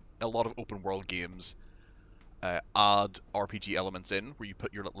not a lot of open world games add RPG elements in where you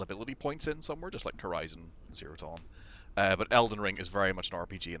put your little ability points in somewhere, just like Horizon Zero Dawn. But Elden Ring is very much an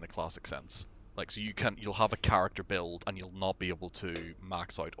RPG in the classic sense. Like, so you'll have a character build and you'll not be able to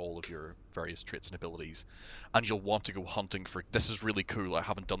max out all of your various traits and abilities, and you'll want to go hunting for, this is really cool, I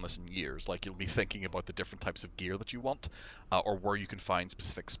haven't done this in years. Like, you'll be thinking about the different types of gear that you want, or where you can find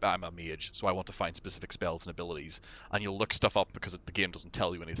specific, I'm a mage, so I want to find specific spells and abilities, and you'll look stuff up because the game doesn't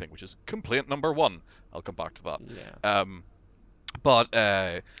tell you anything, which is complaint number one. I'll come back to that. Yeah.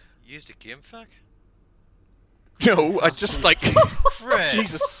 But Used a game fac? no, I just like Chris!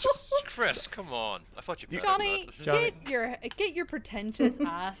 Jesus. Chris, come on. I thought you Johnny, Johnny. get your pretentious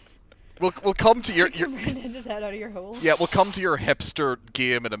ass. We'll come to your pretentious head out of your hole. yeah, we'll come to your hipster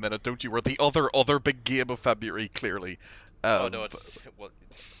game in a minute, don't you? We're the other big game of February, clearly. Oh no, it's what?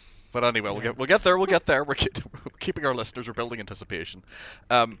 But anyway, we'll get there. We're keeping our listeners. We're building anticipation.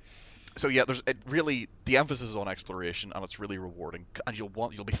 So yeah, the emphasis is on exploration, and it's really rewarding. And you'll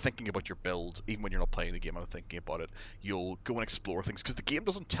be thinking about your build even when you're not playing the game. I'm thinking about it. You'll go and explore things because the game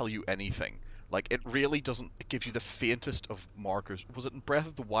doesn't tell you anything. Like, it really doesn't. It gives you the faintest of markers. Was it in Breath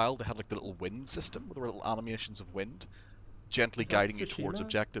of the Wild? They had like the little wind system, where there were little animations of wind, gently guiding you towards Tsushima?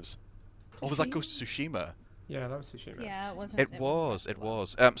 objectives. Oh, was that Ghost of Tsushima? Yeah, that was Tsushima. Yeah, it wasn't. It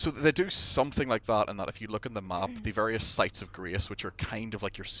was. So they do something like that, in that if you look in the map, the various sites of grace, which are kind of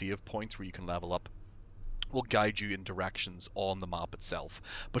like your save points where you can level up, will guide you in directions on the map itself.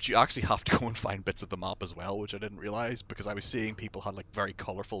 But you actually have to go and find bits of the map as well, which I didn't realize, because I was seeing people had like very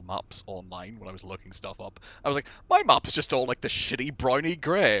colourful maps online when I was looking stuff up. I was like, my map's just all like the shitty browny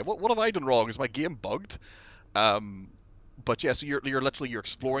grey. What have I done wrong? Is my game bugged? But yeah, so you're literally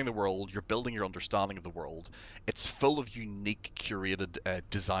exploring the world, you're building your understanding of the world. It's full of unique, curated,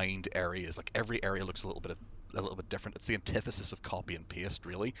 designed areas. Like, every area looks a little bit different. It's the antithesis of copy and paste,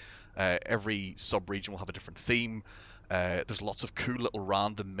 really. Every sub-region will have a different theme. There's lots of cool little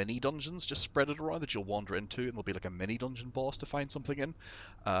random mini dungeons just spread around that you'll wander into, and there'll be like a mini dungeon boss to find something in.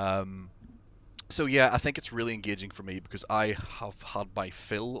 So yeah, I think it's really engaging for me because I have had my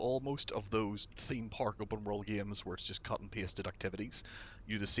fill almost of those theme park open world games where it's just cut and pasted activities.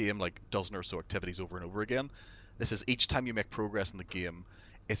 You do the same like dozen or so activities over and over again. This is, each time you make progress in the game,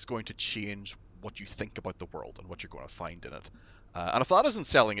 it's going to change what you think about the world and what you're going to find in it. And if that isn't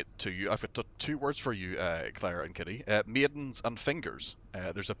selling it to you, I've got two words for you, Claire and Kitty. Maidens and fingers.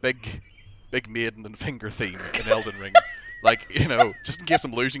 There's a big maiden and finger theme in Elden Ring. Like, you know, just in case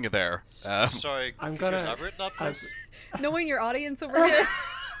I'm losing you there. Sorry, I'm could you gonna- elaborate on that, please? Knowing your audience over here.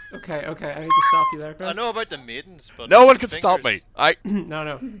 Okay, I need to stop you there, Chris. I know about the maidens, but No one can stop me. fingers-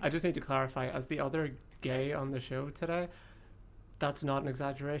 No, I just need to clarify. As the other gay on the show today, that's not an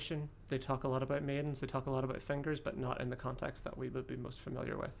exaggeration. They talk a lot about maidens, they talk a lot about fingers, but not in the context that we would be most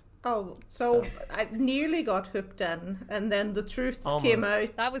familiar with. Oh, so So- I nearly got hooked in, and then the truth Almost. came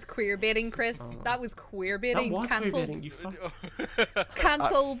out. That was queer baiting, Chris. That was queer That baiting. was Cancelled. queer-baiting, you fuck.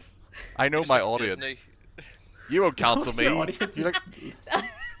 Cancelled. I know Just my like audience. Disney. You won't cancel me. Your audience You is- like,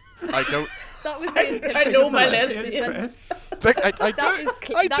 I don't That was the I know my Lesbians, lesbians. think I That do. was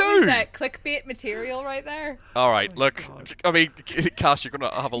I that do. was clickbait material right there. All right, Oh my look. God. I mean, Cass, you're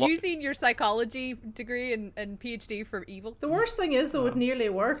gonna have a lot. Using your psychology degree and PhD for evil. The worst thing is, though, it nearly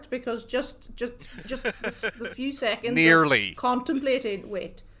worked because just the few seconds Nearly. of contemplating.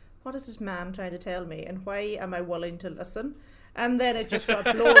 Wait, what is this man trying to tell me, and why am I willing to listen? And then it just got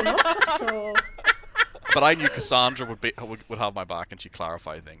blown up. So But I knew Cassandra would have my back, and she'd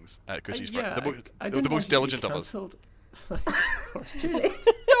clarify things because she's yeah, I the didn't most want you to be diligent of us. cancelled. it's too late.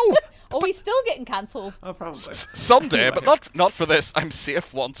 No, Oh, he's still getting cancelled. Oh, probably. someday, but not for this. I'm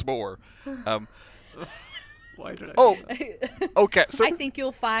safe once more. Why did I Oh, do that? okay. So I think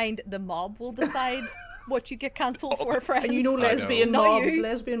you'll find the mob will decide what you get cancelled for, friends. And you know, I lesbian know. Not mobs. you.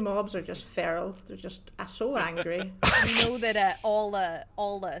 Lesbian mobs are just feral. They're just so angry. You know that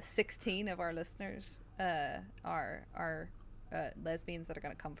all 16 of our listeners are lesbians that are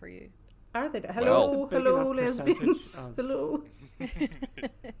going to come for you. Are they? Well- Hello, It's a big hello, enough percentage lesbians. of- Hello.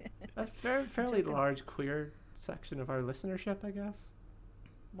 A fairly large queer section of our listenership, I guess.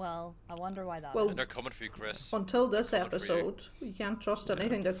 Well, I wonder why that Well, is. They're coming for you, Chris. Until this Coming for you. episode, you can't trust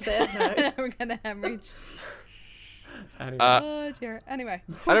anything that's said now. We're going to hemorrhage. Anyway, Oh, dear. Anyway.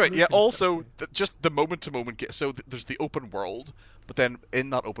 anyway, yeah. Also, just the moment-to-moment. So there's the open world, but then in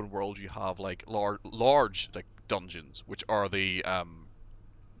that open world you have like large like dungeons, which are the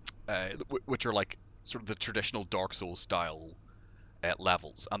which are like sort of the traditional Dark Souls style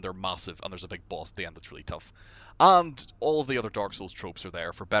levels, and they're massive, and there's a big boss at the end that's really tough. And all of the other Dark Souls tropes are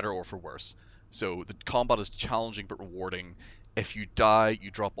there, for better or for worse. So the combat is challenging but rewarding. If you die,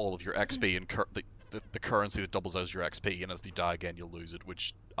 you drop all of your XP and the currency that doubles as your XP, and if you die again, you'll lose it,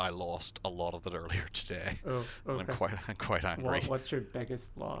 which I lost a lot of that earlier today. I'm quite angry. What's your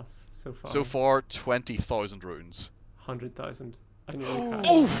biggest loss so far? So far, 20,000 runes. 100,000. I nearly crashed.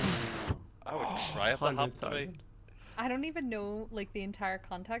 Oh! I would cry if that happened to me. 100,000. I don't even know like the entire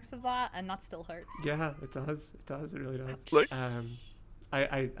context of that, and that still hurts. Yeah, it does. It does. It really does. Like-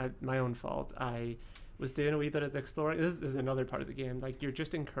 I my own fault. I was doing a wee bit of exploring. This is another part of the game. Like, you're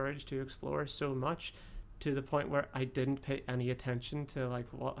just encouraged to explore so much, to the point where I didn't pay any attention to like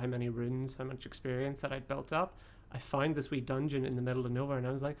how many runes, how much experience that I'd built up. I found this wee dungeon in the middle of nowhere, and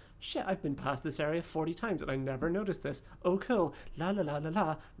I was like, shit, I've been past this area 40 times and I never noticed this. Oh, cool. La la la la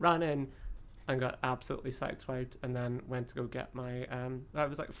la. Ran in and got absolutely sideswiped, and then went to go get my I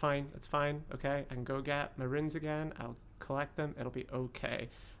was like, fine, it's fine, okay, I can go get my runes again, I'll collect them, it'll be okay.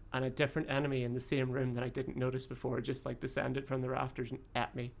 And a different enemy in the same room that I didn't notice before just like descended from the rafters and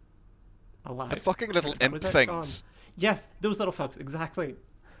ate me alive. The fucking little That imp was it, things. gone. Yes, those little fucks, exactly.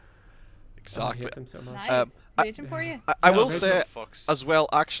 Exactly. I hate them so much. Nice. Raging for you. I No, will there's say, Fucks. as well,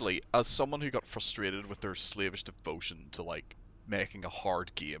 actually, as someone who got frustrated with their slavish devotion to like making a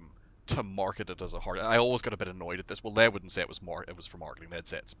hard game, to market it as a hard, I always got a bit annoyed at this. Well, they wouldn't say it was for marketing. They'd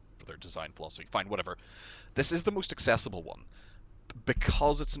say it's for their design philosophy. Fine, whatever. This is the most accessible one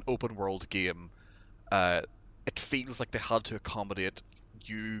because it's an open world game. It feels like they had to accommodate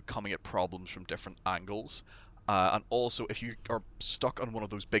you coming at problems from different angles. And also, if you are stuck on one of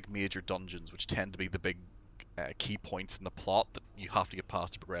those big major dungeons, which tend to be the big key points in the plot that you have to get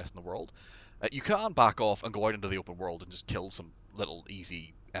past to progress in the world, you can back off and go out into the open world and just kill some little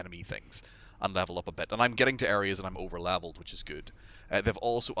easy enemy things and level up a bit. And I'm getting to areas and I'm over leveled, which is good. They've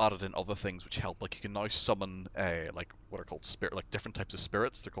also added in other things which help. Like, you can now summon like what are called different types of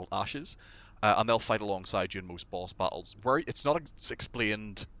spirits. They're called ashes, and they'll fight alongside you in most boss battles. Where it's not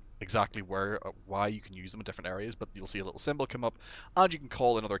explained exactly why you can use them in different areas, but you'll see a little symbol come up, and you can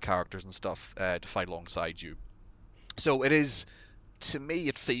call in other characters and stuff to fight alongside you. So it is, to me,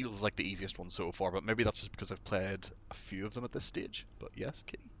 it feels like the easiest one so far, but maybe that's just because I've played a few of them at this stage. But yes,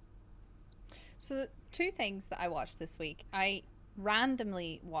 Kitty. So, two things that I watched this week. I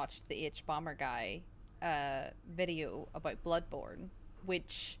randomly watched the H-Bomber guy video about Bloodborne,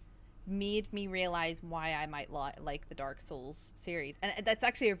 which made me realize why I might like the Dark Souls series. And that's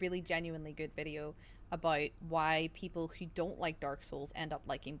actually a really genuinely good video about why people who don't like Dark Souls end up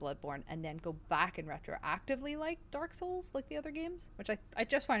liking Bloodborne and then go back and retroactively like Dark Souls, like the other games, which I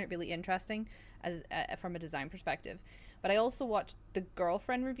just find it really interesting as from a design perspective. But I also watched the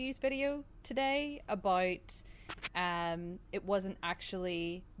Girlfriend Reviews video today about it wasn't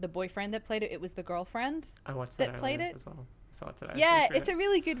actually the boyfriend that played it, it was the girlfriend I watched that played it as well. I saw it today. Yeah, it's a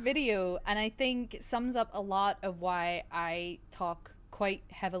really good video, and I think it sums up a lot of why I talk quite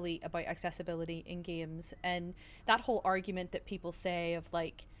heavily about accessibility in games. And that whole argument that people say of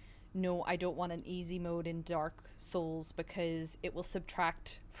like, no, I don't want an easy mode in Dark Souls because it will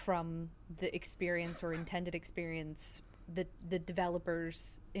subtract from the experience or intended experience the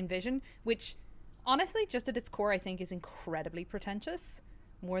developers envision, which honestly, just at its core, I think is incredibly pretentious.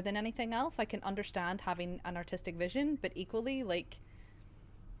 More than anything else, I can understand having an artistic vision, but equally, like,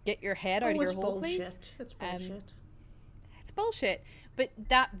 get your head out of your hole, please. It's bullshit. It's bullshit. But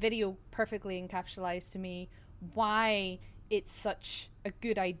that video perfectly encapsulates to me why it's such a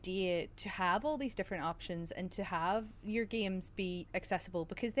good idea to have all these different options and to have your games be accessible,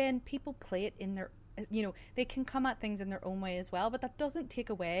 because then people play it in their, you know, they can come at things in their own way as well, but that doesn't take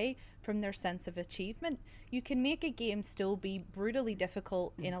away from their sense of achievement. You can make a game still be brutally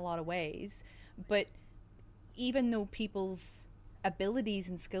difficult in a lot of ways, but even though people's abilities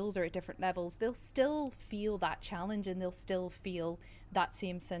and skills are at different levels, they'll still feel that challenge and they'll still feel that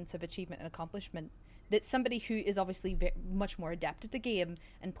same sense of achievement and accomplishment that somebody who is obviously much more adept at the game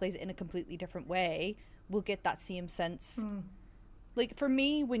and plays it in a completely different way will get that same sense. Like, for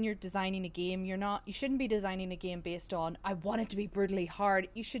me, when you're designing a game, you shouldn't be designing a game based on, I want it to be brutally hard.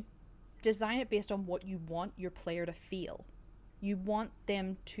 You should design it based on what you want your player to feel. You want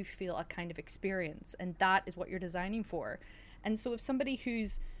them to feel a kind of experience, and that is what you're designing for. And so if somebody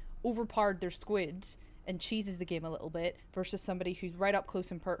who's overpowered their squid and cheeses the game a little bit versus somebody who's right up close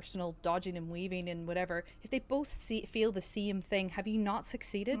and personal, dodging and weaving and whatever, if they both feel the same thing, have you not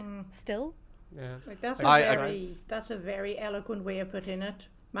succeeded still? Yeah. Like, that's a very eloquent way of putting it.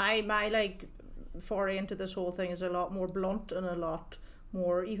 My like foray into this whole thing is a lot more blunt and a lot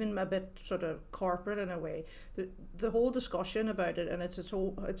more even a bit sort of corporate in a way. The whole discussion about it, and its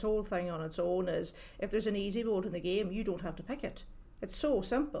whole thing on its own, is if there's an easy mode in the game, you don't have to pick it. It's so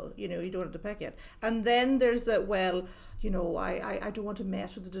simple, you don't have to pick it. And then there's the, well, I don't want to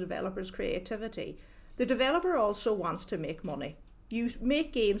mess with the developer's creativity. The developer also wants to make money. You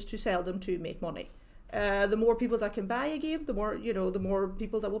make games to sell them to make money. The more people that can buy a game, the more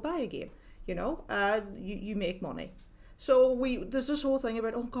people that will buy a game. You make money. So there's this whole thing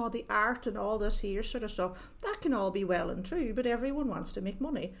about, oh God, the art and all this here sort of stuff. That can all be well and true, but everyone wants to make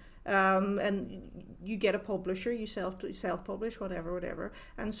money. And you get a publisher, you self-publish, whatever.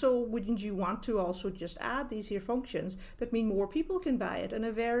 And so wouldn't you want to also just add these here functions that mean more people can buy it in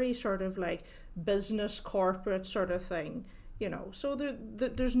a very sort of like business corporate sort of thing? So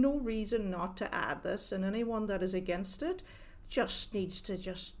there's no reason not to add this, and anyone that is against it just needs to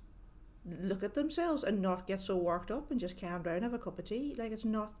just look at themselves and not get so worked up and just calm down, have a cup of tea. Like, it's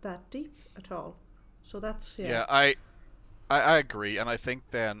not that deep at all. So that's I agree, and I think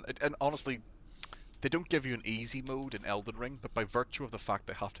then, and honestly, they don't give you an easy mode in Elden Ring, but by virtue of the fact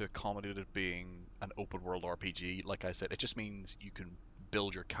they have to accommodate it being an open world RPG, like I said, it just means you can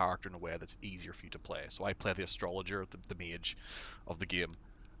build your character in a way that's easier for you to play. So I play the astrologer, the mage of the game,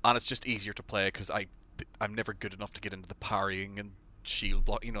 and it's just easier to play because I'm never good enough to get into the parrying and shield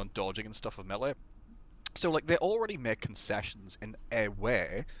block, and dodging and stuff of melee. So like, they already make concessions in a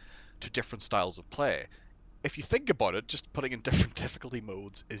way to different styles of play. If you think about it, just putting in different difficulty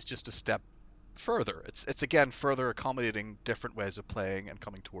modes is just a step further. It's again further accommodating different ways of playing and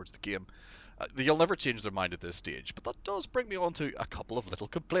coming towards the game. You'll never change their mind at this stage, but that does bring me on to a couple of little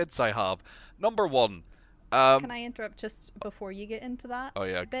complaints I have. Number one. Can I interrupt just before you get into that? Oh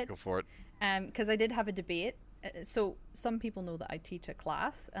yeah, bit? Go for it. Because I did have a debate. So some people know that I teach a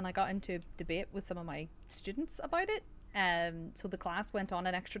class, and I got into a debate with some of my students about it. So the class went on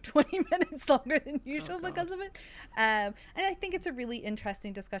an extra 20 minutes longer than usual because of it. And I think it's a really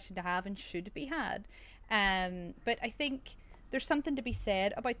interesting discussion to have and should be had. But I think there's something to be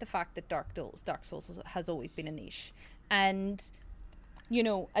said about the fact that Dark Souls has always been a niche. And,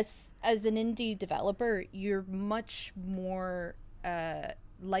 as an indie developer, you're much more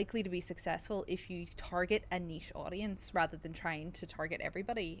likely to be successful if you target a niche audience rather than trying to target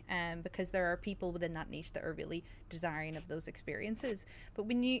everybody, because there are people within that niche that are really desiring of those experiences. But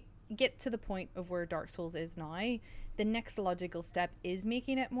when you get to the point of where Dark Souls is now, the next logical step is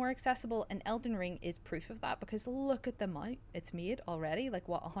making it more accessible, and Elden Ring is proof of that, because look at the amount it's made already, like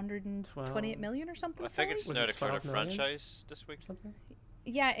what, 128 million or something? I think it's now declared a franchise this week. Something?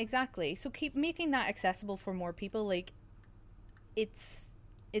 Yeah, exactly. So keep making that accessible for more people. Like, it's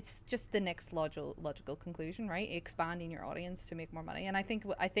just the next logical conclusion, right? Expanding your audience to make more money. And I think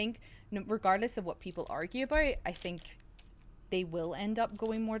regardless of what people argue about, I think they will end up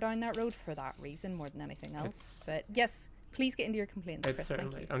going more down that road for that reason more than anything else. But yes, please get into your complaints, Chris.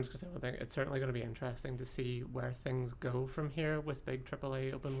 I'm just going to say one thing. It's certainly going to be interesting to see where things go from here with big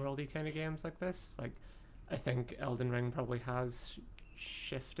AAA open worldy kind of games like this. Like, I think Elden Ring probably has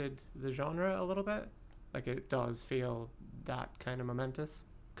shifted the genre a little bit. Like, it does feel that kind of momentous.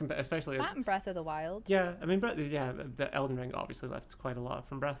 Especially that and Breath of the Wild. Yeah, I mean, the Elden Ring obviously left quite a lot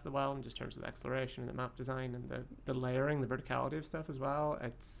from Breath of the Wild in just terms of the exploration and the map design and the layering, the verticality of stuff as well.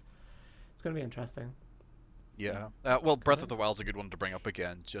 It's going to be interesting. Yeah. Well, Breath of the Wild's a good one to bring up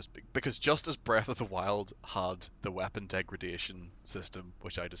again, because just as Breath of the Wild had the weapon degradation system,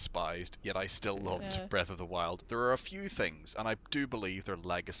 which I despised, yet I still loved Breath of the Wild, there are a few things, and I do believe they're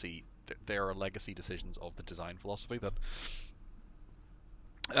legacy decisions of the design philosophy that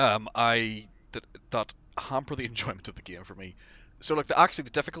that hamper the enjoyment of the game for me. So like the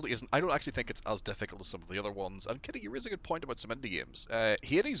difficulty isn't. I don't actually think it's as difficult as some of the other ones. And Kitty, you raise a good point about some indie games.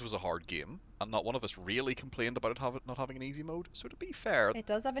 Hades was a hard game, and not one of us really complained about it not having an easy mode. So to be fair, it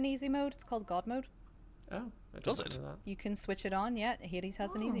does have an easy mode. It's called God mode. Oh, does it? You can switch it on. Yeah, Hades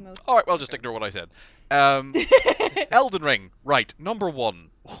has an easy mode. All right, well, just ignore what I said. Elden Ring, right? Number one.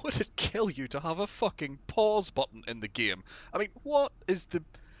 Would it kill you to have a fucking pause button in the game? I mean, what is the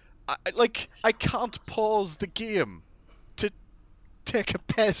I can't pause the game to take a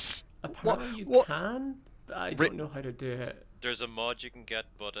piss. Apparently you can. I don't know how to do it. There's a mod you can get,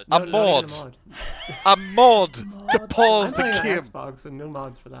 but it's a mod to pause the game. Xbox and no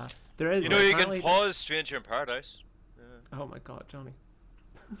mods for that. There is. You can pause Stranger in Paradise. Oh my god, Johnny.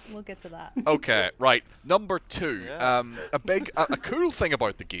 We'll get to that. Okay, right. Number 2. Yeah. A cool thing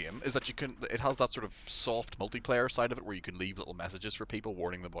about the game is that it has that sort of soft multiplayer side of it where you can leave little messages for people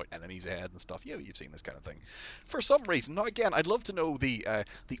warning them about enemies ahead and stuff. You've seen this kind of thing. For some reason, now again, I'd love to know the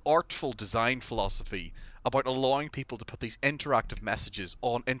artful design philosophy about allowing people to put these interactive messages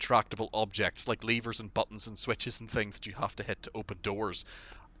on interactable objects like levers and buttons and switches and things that you have to hit to open doors.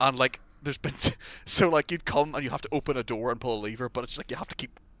 And like there's been so like you'd come and you have to open a door and pull a lever, but it's like you have to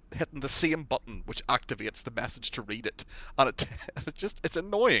keep hitting the same button which activates the message to read it, and it's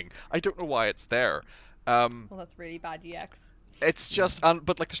annoying. I don't know why it's there. Well, that's really bad UX. It's just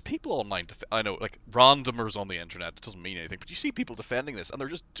but like there's people online I know, like randomers on the internet. It doesn't mean anything, but you see people defending this and they're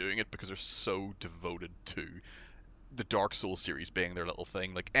just doing it because they're so devoted to the Dark Souls series being their little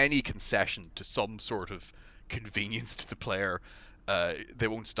thing. Like any concession to some sort of convenience to the player, they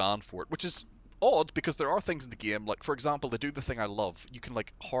won't stand for it, which is odd because there are things in the game, like for example they do the thing I love. You can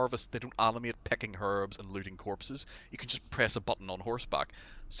like harvest, they don't animate picking herbs and looting corpses. You can just press a button on horseback.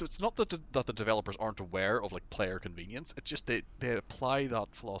 So it's not that the developers aren't aware of like player convenience, it's just they apply that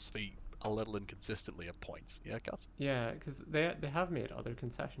philosophy a little inconsistently at points. Yeah, Cass? Yeah, because they have made other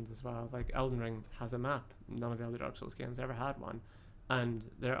concessions as well. Like Elden Ring has a map. None of the other Dark Souls games ever had one. And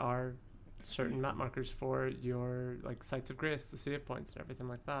there are certain map markers for your like sites of grace, the save points and everything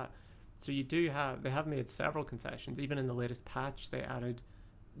like that. So they have made several concessions. Even in the latest patch, they added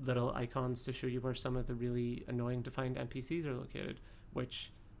little icons to show you where some of the really annoying to find NPCs are located,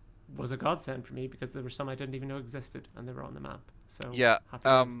 which was a godsend for me because there were some I didn't even know existed and they were on the map. So yeah, happy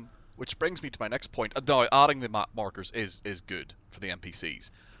days. which brings me to my next point. No, adding the map markers is good for the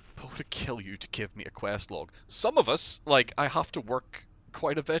NPCs, but would it kill you to give me a quest log? Some of us, like, I have to work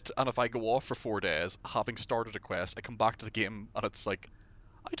quite a bit, and if I go off for 4 days, having started a quest, I come back to the game and it's like,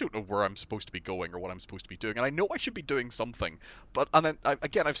 I don't know where I'm supposed to be going or what I'm supposed to be doing, and I know I should be doing something, and then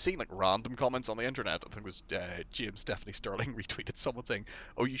I've seen like random comments on the internet. I think it was James Stephanie Sterling retweeted someone saying,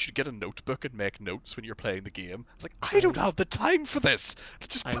 "Oh, you should get a notebook and make notes when you're playing the game." I was like, I don't have the time for this.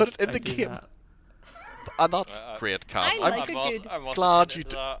 Just put it in the game. That. And that's great, Cass. I like it good. I'm glad you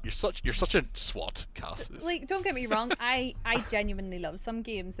do. You're such a swat, Cass. Like, don't get me wrong, I genuinely love some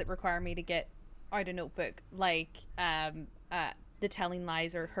games that require me to get out a notebook, like The Telling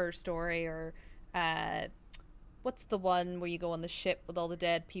Lies or Her Story, or what's the one where you go on the ship with all the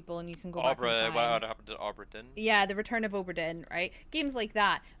dead people and you can go back in time? What happened to Obra Dinn? Yeah, The Return of Obra Dinn, right? Games like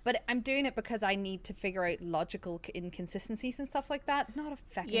that. But I'm doing it because I need to figure out logical inconsistencies and stuff like that, not a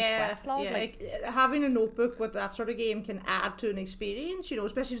fucking quest log. Yeah, like having a notebook with that sort of game can add to an experience, you know,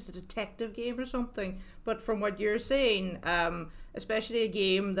 especially if it's a detective game or something. But from what you're saying, especially a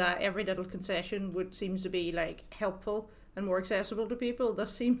game that every little concession seems to be like helpful and more accessible to people,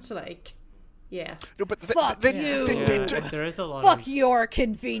 this seems like, yeah. No, but Fuck you. There is a lot. Fuck your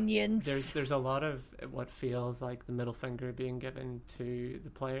convenience. There's a lot of what feels like the middle finger being given to the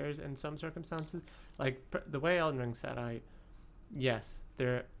players in some circumstances. Like the way Elden Ring set out, yes,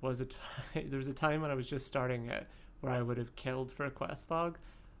 there was a time when I was just starting it where I would have killed for a quest log,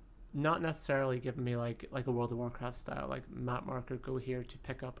 not necessarily giving me like a World of Warcraft style, like map marker, go here to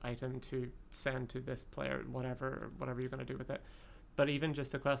pick up item to send to this player, whatever you're going to do with it. But even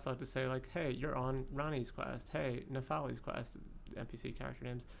just a quest log to say like, hey, you're on Ranni's quest, hey, Nefali's quest, NPC character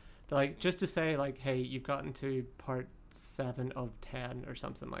names. But like just to say like, hey, you've gotten to part 7 of 10 or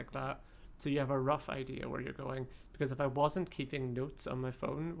something like that, so you have a rough idea where you're going. Because if I wasn't keeping notes on my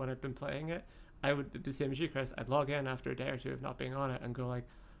phone when I've been playing it, I would, the same as you, Chris, I'd log in after a day or two of not being on it and go like,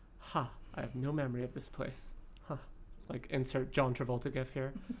 I have no memory of this place. Like insert John Travolta gif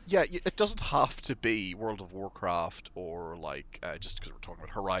here. Yeah, it doesn't have to be World of Warcraft or like just because we're talking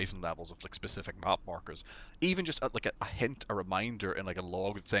about Horizon levels of like specific map markers. Even just like a hint, a reminder in like a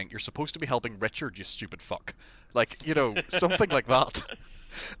log saying you're supposed to be helping Richard, you stupid fuck. Like, you know, something like that.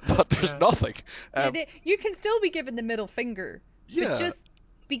 But there's nothing. You can still be given the middle finger. Yeah. But just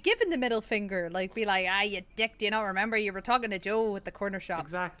be given the middle finger, like be like, you dick, do you not remember you were talking to Joe at the corner shop?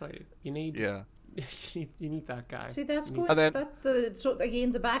 Exactly. You need you need that guy. See, that's going. So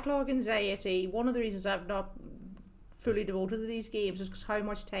again, the backlog anxiety. One of the reasons I've not fully devoted to these games is because how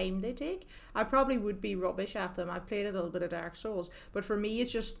much time they take. I probably would be rubbish at them. I've played a little bit of Dark Souls, but for me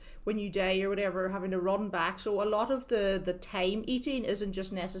it's just when you die or whatever, having to run back. So a lot of the time eating isn't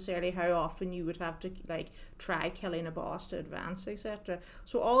just necessarily how often you would have to like try killing a boss to advance, etc.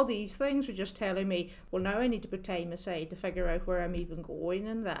 So all these things are just telling me, well, now I need to put time aside to figure out where I'm even going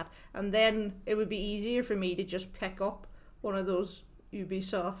in that, and then it would be easier for me to just pick up one of those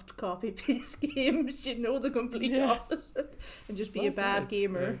Ubisoft copy-paste games, you know, the complete opposite, and just be a bad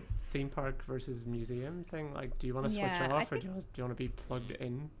gamer. theme park versus museum thing. Like, do you want to switch Yeah, off, or do you want to be plugged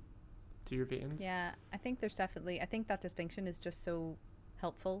in to your veins? Yeah, I think there's definitely. I think that distinction is just so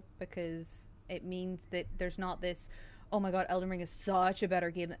helpful because it means that there's not this. Oh my God, Elden Ring is such a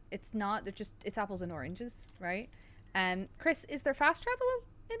better game. It's not. They're just. It's apples and oranges, right? Chris, is there fast travel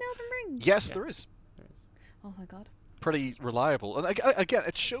in Elden Ring? Yes, there is. There is. Oh my God. Pretty reliable, and again,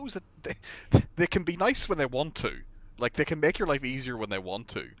 it shows that they can be nice when they want to. Like, they can make your life easier when they want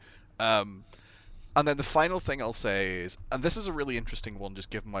to. And then the final thing I'll say is, and this is a really interesting one, just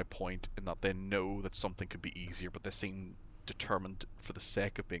given my point in that they know that something could be easier, but they seem determined for the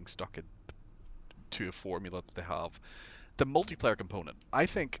sake of being stuck to a formula that they have. The multiplayer component. I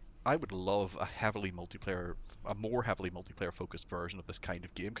think I would love a more heavily multiplayer focused version of this kind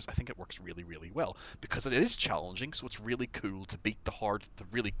of game, because I think it works really, really well. Because it is challenging, so it's really cool to beat the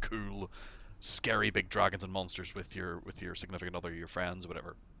really cool, scary big dragons and monsters with your significant other, your friends,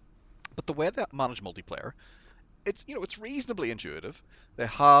 whatever. But the way they manage multiplayer, it's reasonably intuitive. They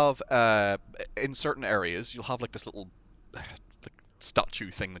have in certain areas you'll have like this little statue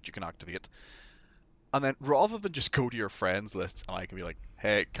thing that you can activate. And then rather than just go to your friends list and I can be like,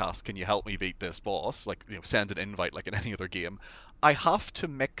 hey, Cass, can you help me beat this boss? Like, send an invite like in any other game. I have to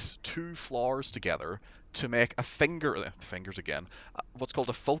mix two flowers together to make a fingers again, what's called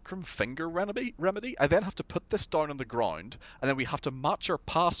a fulcrum finger remedy. I then have to put this down on the ground, and then we have to match our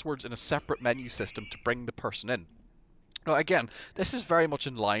passwords in a separate menu system to bring the person in. Now, again, this is very much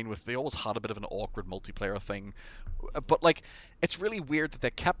in line with, they always had a bit of an awkward multiplayer thing, but like, it's really weird that they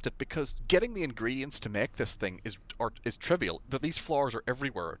kept it, because getting the ingredients to make this thing is trivial. That these flowers are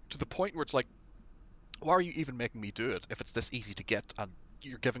everywhere, to the point where it's like, why are you even making me do it if it's this easy to get and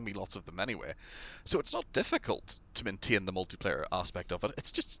you're giving me lots of them anyway? So it's not difficult to maintain the multiplayer aspect of it.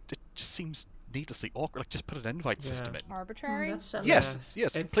 It just seems needlessly awkward. Like, just put an invite system in. Arbitrary? Yes,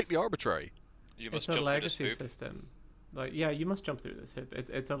 It's completely arbitrary. You must It's a jump through this legacy hoop. system. Like, yeah, you must jump through this hoop.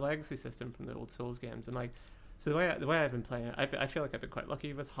 It's a legacy system from the old Souls games, and like, so the way I've been playing it, I feel like I've been quite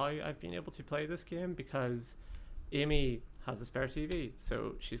lucky with how I've been able to play this game, because Amy has a spare TV,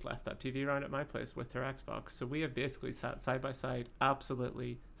 so she's left that TV around at my place with her Xbox. So we have basically sat side by side,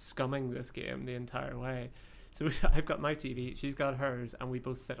 absolutely scumming this game the entire way. So I've got my TV, she's got hers, and we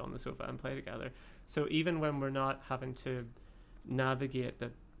both sit on the sofa and play together. So even when we're not having to navigate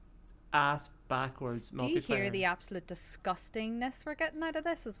the ass backwards multiplayer. Do you hear the absolute disgustingness we're getting out of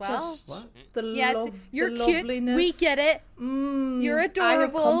this as well? Just What? the Yeah, love, you're the cute. loveliness. We get it. You're I have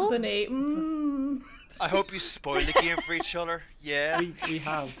adorable. company. I hope you spoil the game for each other. Yeah. We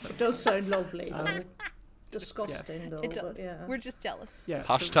have. It does sound lovely, though. Disgusting, yes. though. It but does. yeah. We're just jealous. Yeah.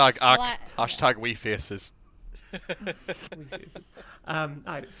 Hashtag we faces.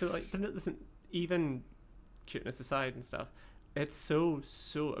 Alright, so like, but listen, even cuteness aside and stuff, it's so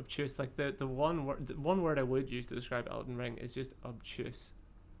obtuse. Like the one word I would use to describe Elden Ring is just obtuse,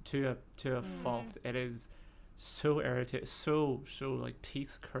 to a fault. It is so irritating, so like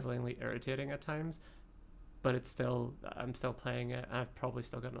teeth curlingly irritating at times. But I'm still playing it, and I've probably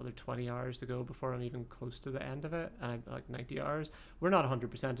still got another 20 hours to go before I'm even close to the end of it, and I'm like 90 hours. We're not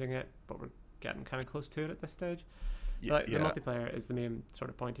 100%ing it, but we're getting kind of close to it at this stage. But the multiplayer is the main sort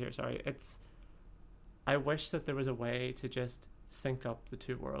of point here. Sorry, I wish that there was a way to just sync up the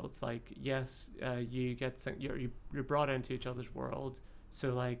two worlds. Like, yes, you get you're brought into each other's world.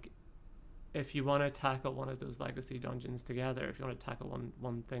 So like, if you want to tackle one of those legacy dungeons together, if you want to tackle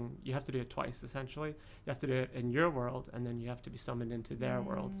one thing, you have to do it twice essentially. You have to do it in your world, and then you have to be summoned into their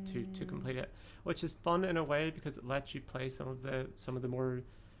world to complete it, which is fun in a way because it lets you play some of the more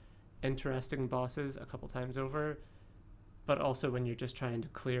interesting bosses a couple times over. But also when you're just trying to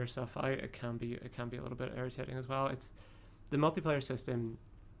clear stuff out, it can be a little bit irritating as well. The multiplayer system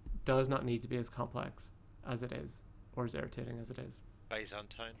does not need to be as complex as it is, or as irritating as it is.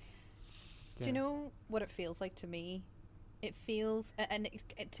 Byzantine. Do you know what it feels like to me? It feels, and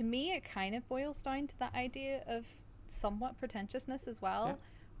to me, it kind of boils down to that idea of somewhat pretentiousness as well,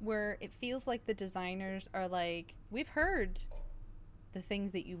 where it feels like the designers are like, we've heard the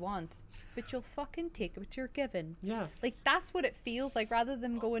things that you want, but you'll fucking take what you're given. Yeah. Like, that's what it feels like, rather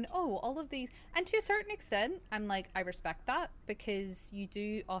than going, oh, all of these. And to a certain extent, I'm like, I respect that, because you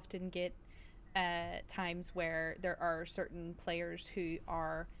do often get times where there are certain players who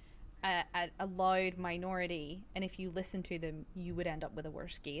are a loud minority, and if you listen to them, you would end up with a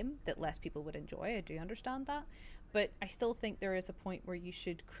worse game that less people would enjoy. I do understand that, but I still think there is a point where you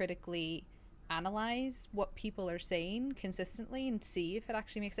should critically analyze what people are saying consistently and see if it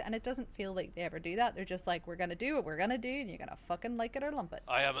actually makes it. And it doesn't feel like they ever do that. They're just like, we're gonna do what we're gonna do, and you're gonna fucking like it or lump it.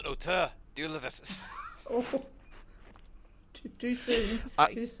 I am an auteur. Deal with it. Oh. Too soon.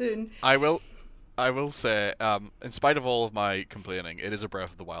 Too soon. I will say, in spite of all of my complaining, it is a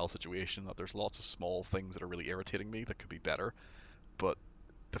Breath of the Wild situation. That there's lots of small things that are really irritating me that could be better. But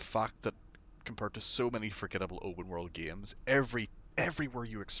the fact that compared to so many forgettable open world games, everywhere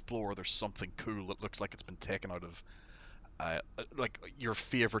you explore, there's something cool that looks like it's been taken out of like your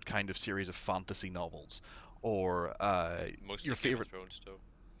favorite kind of series of fantasy novels, or Mostly your Game favorite. of Thrones, though.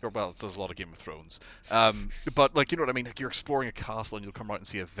 Or, well, there's a lot of Game of Thrones, but like, you know what I mean. Like, you're exploring a castle and you'll come out and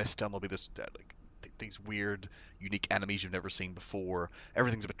see a vista, and there'll be this like these weird, unique enemies you've never seen before.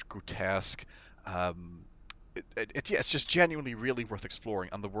 Everything's a bit grotesque. It's just genuinely really worth exploring,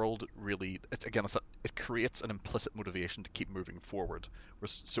 and the world really, it creates an implicit motivation to keep moving forward.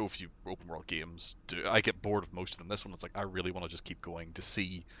 Whereas so few open world games do. I get bored of most of them. This one, it's like I really want to just keep going to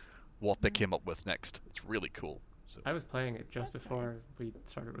see what they came up with next. It's really cool. So. I was playing it just That's before nice. we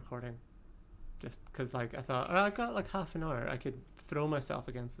started recording, just because like I thought, I got like half an hour. I could throw myself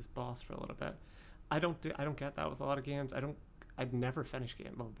against this boss for a little bit. I don't get that with a lot of games. I'd never finish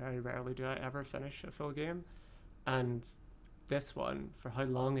game. Well, very rarely do I ever finish a full game, and this one, for how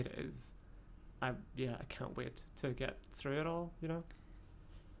long it is, I can't wait to get through it all. You know.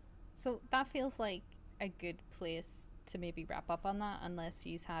 So that feels like a good place to maybe wrap up on that, unless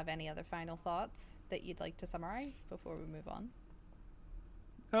you have any other final thoughts that you'd like to summarize before we move on.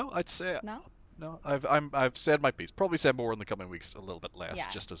 No, I'd say No? no. I've said my piece. Probably say more in the coming weeks, a little bit less, Yeah.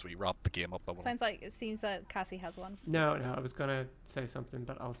 just as we wrap the game up. It seems that Cassie has one. No, I was gonna say something,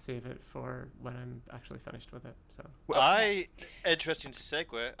 but I'll save it for when I'm actually finished with it. So Interesting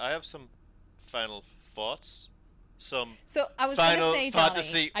segue. I have some final thoughts. Some So I was going to Final say, Johnny,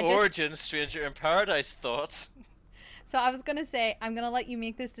 Fantasy I just- Origins Stranger in Paradise thoughts. So I was going to say, I'm going to let you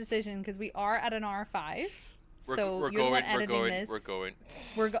make this decision because we are at an hour 5. So We're you're the one going. We're editing going. this.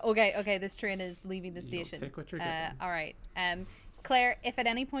 We're going. Okay. This train is leaving the You'll station. take what you're given. All right. Claire, if at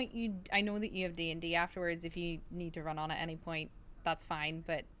any point I know that you have D&D afterwards. If you need to run on at any point, that's fine.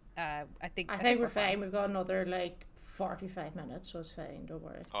 But I think we're fine. We've got another like 45 minutes, so it's fine. Don't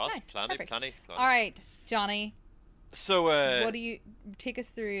worry. Oh, Nice, plenty. perfect. All right, Johnny. So, what do you take us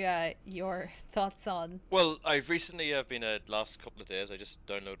through your thoughts on? well, I've recently been last couple of days. I just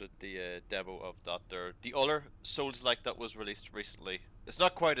downloaded the demo of that. The other Souls-like that was released recently. It's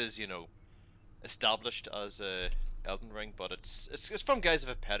not quite as established as Elden Ring, but it's from guys of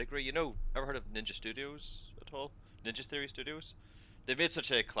a pedigree. Ever heard of Ninja Studios at all? Ninja Theory Studios. They've made such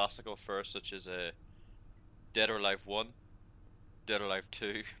a classical first, such as Dead or Alive 1, Dead or Alive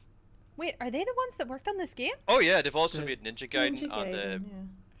 2. Wait, are they the ones that worked on this game? Oh yeah, they've also The- made Ninja Gaiden Ninja and Gaiden,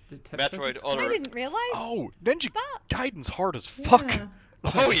 The Metroid Tetris- Other. I didn't realize. Oh, Ninja That- Gaiden's hard as yeah. fuck.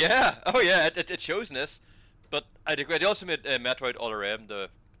 Yeah. Oh yeah, it shows in this. But I agree. They also made Metroid Other M, the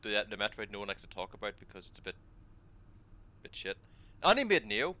Metroid no one likes to talk about because it's a bit shit. And they made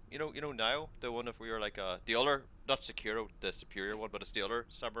Neo. You know Neo, the one of where you're like the other, not Sekiro, the superior one, but it's the other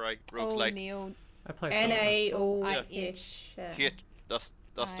samurai Oh, roguelite. Neo. I played some of NAOH. Hit. That's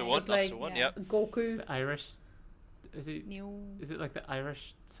the Aye. one. But That's like, the one. yeah. Yeah. Goku. the Irish. Is it Neo. like the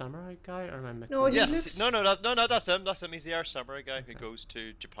Irish samurai guy, or am I mixing? No, it he up? Yes. looks- No. That's him. That's him. He's the Irish samurai guy who Okay. goes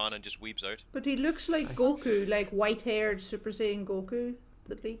to Japan and just weeps out. But he looks like Nice. Goku, like white-haired Super Saiyan Goku,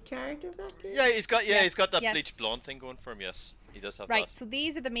 the lead character of that game. Yeah, he's got Yes, that yes. bleach blonde thing going for him. Yes, he does have Right. that. So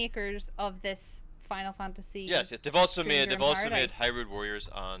these are the makers of this Final Fantasy. Yes. They've also Stranger made in Paradise. Hyrule Warriors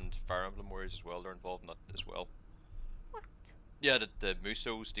and Fire Emblem Warriors as well. They're involved in that as well. What? Yeah, the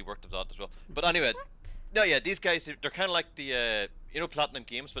Musos, they worked of that as well. But anyway, What? no, yeah, these guys, they're kind of like the Platinum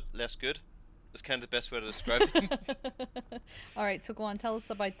Games, but less good. It's kind of the best way to describe them. All right. So go on. Tell us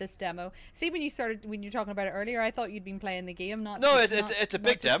about this demo. See, when you were talking about it earlier, I thought you'd been playing the game, not. No, just- it's a not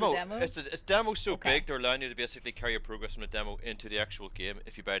big just the demo. It's demo so Okay. big they're allowing you to basically carry your progress from the demo into the actual game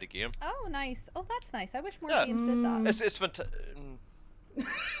if you buy the game. Oh, nice. Oh, that's nice. I wish more Yeah. games did that. It's fantastic.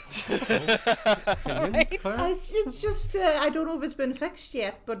 Opinions, Right. Claire? It's just, I don't know if it's been fixed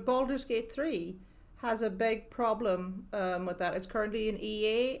yet, but Baldur's Gate 3 has a big problem with that. It's currently in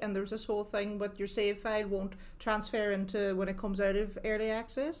EA, and there's this whole thing with your save file won't transfer into when it comes out of early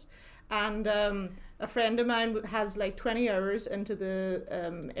access. And a friend of mine has like 20 hours into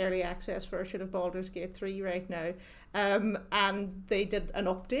the early access version of Baldur's Gate 3 right now. And they did an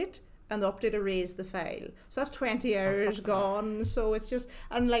update, and the update erased the file. So that's 20 hours gone. So it's just,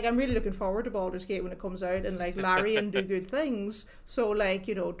 and like, I'm really looking forward to Baldur's Gate when it comes out, and like Larian do good things. So like,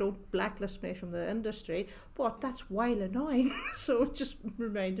 don't blacklist me from the industry, but that's while annoying. So it just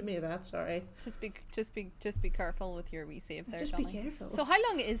reminded me of that, sorry. Just be careful with your wee save there, Just be Johnny. careful. So how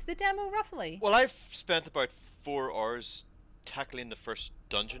long is the demo roughly? Well, I've spent about 4 hours tackling the first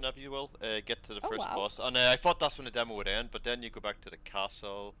dungeon, if you will, get to the Oh, first wow. boss, and I thought that's when the demo would end. But then you go back to the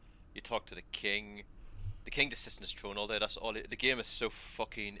castle, you talk to the king. The king just sits in his throne all day. That's all. The game is so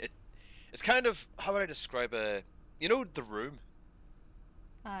fucking. It's kind of, how would I describe you know, The Room.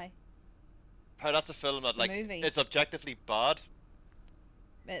 Aye. How that's a film that, like, movie. it's objectively bad,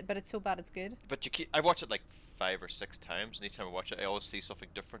 But it's so bad it's good. but I watch it like 5 or 6 times, and each time I watch it, I always see something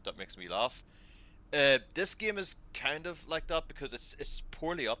different that makes me laugh. This game is kind of like that because it's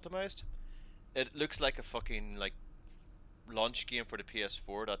poorly optimized. It looks like a fucking like launch game for the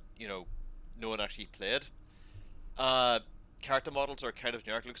PS4 that, you know, no one actually played. Character models are kind of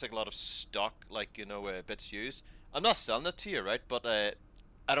generic. Looks like a lot of stock, like, you know, bits used. I'm not selling it to you, right? But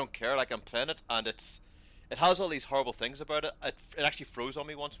I don't care. Like, I'm playing it, and it has all these horrible things about it. It actually froze on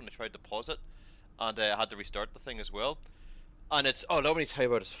me once when I tried to pause it, and I had to restart the thing as well. And it's, oh, let me tell you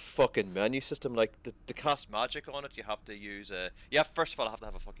about this fucking menu system. Like, to cast magic on it, you have to use first of all, I have to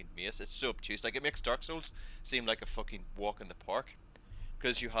have a fucking mace. It's so obtuse. Like, it makes Dark Souls seem like a fucking walk in the park,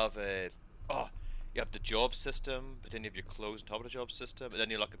 because you have you have the job system, but then you have your clothes on top of the job system, and then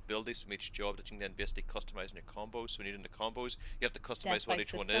you lock abilities from each job that you can then basically customize in your combos. So when you're doing the combos, you have to customize Death what by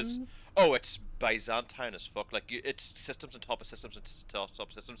each one is. systems. Oh, it's Byzantine as fuck. Like, it's systems on top of systems and top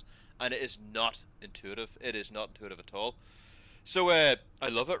of systems, and it is not intuitive. It is not intuitive at all. So I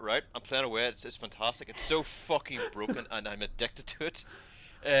love it, right? I'm playing away. It's fantastic. It's so fucking broken, and I'm addicted to it.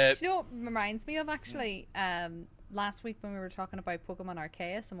 Do you know what it reminds me of, actually? Last week when we were talking about Pokemon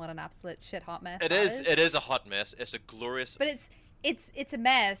Arceus and what an absolute shit hot mess It that is. It is a hot mess. It's a glorious. But it's a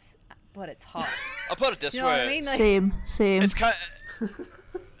mess, but it's hot. I'll put it this You know way. what I mean? Like, Same. It's kind.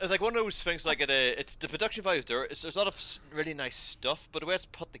 It's like one of those things. Like it's the production value there. There's a lot of really nice stuff, but the way it's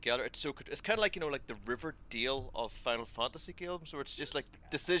put together, it's so. It's kind of like, you know, like the Riverdale of Final Fantasy games, where it's just like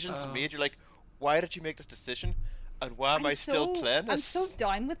decisions made. You're like, why did you make this decision? And why am I still playing this? I'm so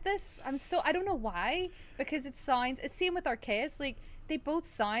down with this. I don't know why, because it's same with Arceus. Like, they both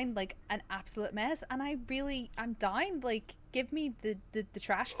sound like an absolute mess, and I'm down. Like, give me the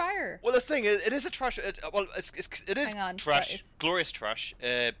trash fire. Well, the thing is, it is a trash. It is Hang on, trash, sorry, it's- glorious trash.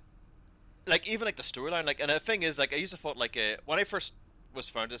 Like, even like the storyline, like, and the thing is, like, I used to thought, like, when I first was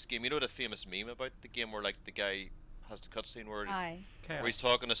found this game, you know the famous meme about the game where, like, the guy has the cutscene where Aye. where he's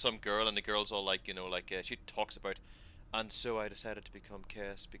talking to some girl, and the girl's all like, you know, like, she talks about, and so I decided to become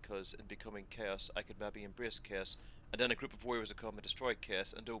Chaos, because in becoming Chaos I could maybe embrace Chaos, and then a group of warriors would come and destroy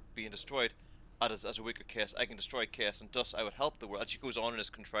Chaos, and though being destroyed as a weaker Chaos, I can destroy Chaos, and thus I would help the world. And she goes on in this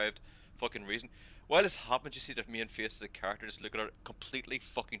contrived fucking reason. While this happens, you see the main face of the character just look at her completely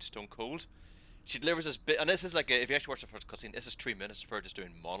fucking stone cold. She delivers this bit, and this is like, if you actually watch the first cutscene, this is 3 minutes of her just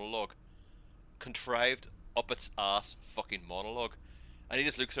doing monologue, contrived up its ass fucking monologue, and he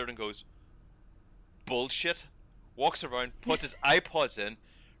just looks at her and goes, bullshit, walks around, puts his iPods in,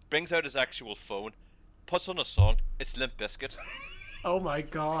 brings out his actual phone, puts on a song, it's Limp Bizkit, Oh my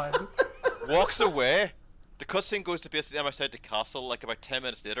god. walks away. The cutscene goes to basically them outside the castle, like about 10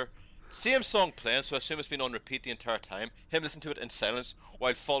 minutes later. Same song playing, so I assume it's been on repeat the entire time. Him listening to it in silence,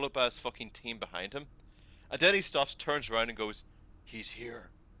 while followed by his fucking team behind him. And then he stops, turns around and goes, he's here.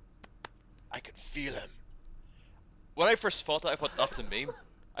 I can feel him. When I first thought that, I thought that's a meme.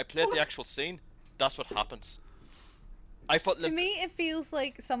 I played the actual scene. That's what happens. I thought To me, it feels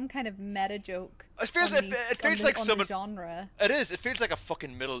like some kind of meta joke. It feels- on it- the- it feels on the- like on the someone- genre. It is. It feels like a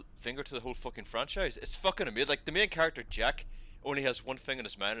fucking middle finger to the whole fucking franchise. It's fucking amazing. Like, the main character, Jack, only has one thing in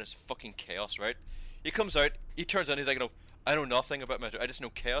his mind, and it's fucking chaos, right? He comes out, he turns on, he's like, no, I know nothing about magic. I just know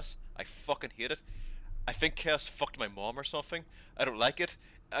chaos. I fucking hate it. I think chaos fucked my mom or something. I don't like it.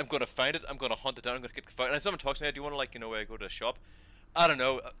 I'm gonna find it. I'm gonna hunt it down. I'm gonna get found. And someone talks to me, do you want to, like, you know, go to the shop? I don't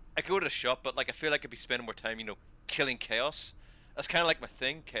know. I could go to the shop, but, like, I feel like I'd be spending more time, you know, killing chaos. That's kind of like my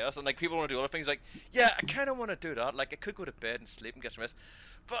thing, chaos. And, like, people want to do other things, like, yeah, I kind of want to do that. Like, I could go to bed and sleep and get some rest,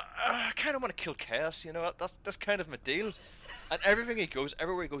 but I kind of want to kill chaos, you know? That's kind of my deal. And everywhere he goes,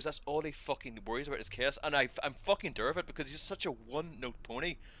 that's all he fucking worries about is chaos. And I'm fucking there of it, because he's such a one-note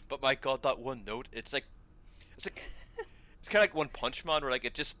pony. But my god, that one note, it's kind of like One Punch Man, where, like,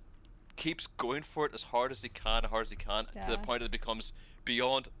 it just keeps going for it as hard as he can, to the Yeah. point that it becomes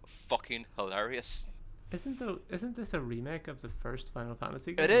beyond fucking hilarious. Isn't this a remake of the first Final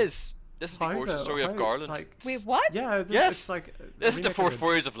Fantasy game? It is. This is the How origin the- story how, of Garland. Like, Wait, what? yeah, Yes! it's like a This is the remake Four of the-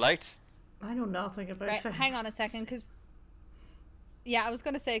 Warriors of Light. I know nothing about Right, Final hang on a second, because yeah, I was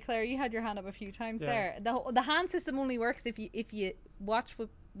gonna say, Claire, you had your hand up a few times Yeah. there. The hand system only works if you watch what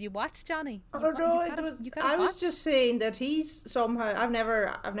you watch, Johnny. I You don't got- know. you gotta- It was. you gotta I was watch. just saying that he's somehow. I've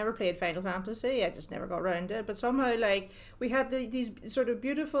never played Final Fantasy. I just never got around to it. But somehow, like, we had these sort of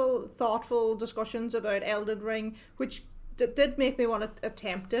beautiful, thoughtful discussions about Elden Ring, which did make me want to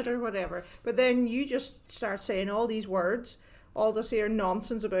attempt it or whatever. But then you just start saying all these words, all this here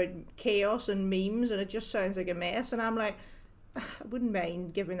nonsense about chaos and memes, and it just sounds like a mess. And I'm like, I wouldn't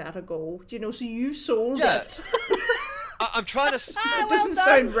mind giving that a go. You know, so you sold it. I'm trying to. It doesn't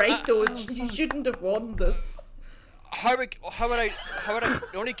sound right though. You shouldn't have won this. How would I? The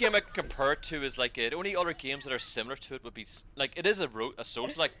only game I can compare it to is like the only other games that are similar to it would be like it is a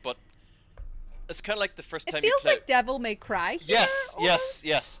Souls-like, but it's kind of like the first time It you feels play. like Devil May Cry. Yes, here, almost.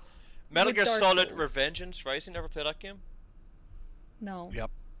 yes. Metal With Gear Dark Solid Souls. Revengeance Rising. Never played that game? No.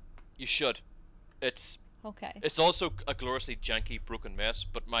 Yep. You should. It's Okay. also a gloriously janky, broken mess.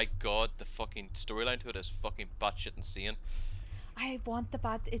 But my god, the fucking storyline to it is fucking batshit insane. I want the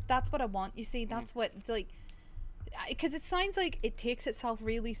that's what I want. You see, that's what it's like. Because it sounds like it takes itself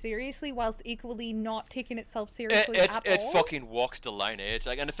really seriously, whilst equally not taking itself seriously at all. It fucking walks the line edge.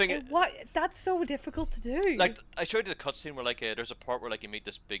 Like, and the thing is, What? That's so difficult to do. like I showed you the cutscene where like there's a part where like you meet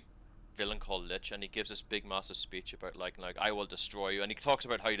this big villain called Lich, and he gives this big massive speech about like I will destroy you, and he talks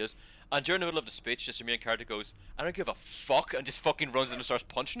about how he does. And during the middle of the speech, just your main character goes, "I don't give a fuck," and just fucking runs in and starts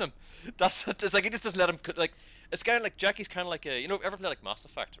punching him. It's like he just doesn't let him like. It's kind of like Jackie's kind of like a ever play like Mass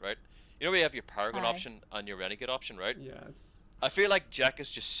Effect, right? You know where you have your Paragon Aye. option and your Renegade option, right? Yes. I feel like Jack is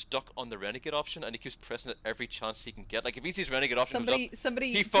just stuck on the Renegade option, and he keeps pressing it every chance he can get. Like if he sees Renegade option comes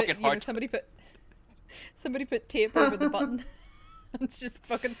somebody he put, fucking you know, hard. somebody put tape over the button. It's just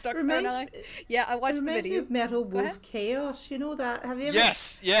fucking stuck there now. Yeah, I watched the Reminds me video. of Metal Go Wolf ahead. Chaos. You know that? Have you ever?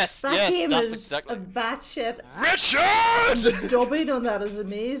 Yes, That game that's is exactly. a batshit. Richard! Dubbing on that is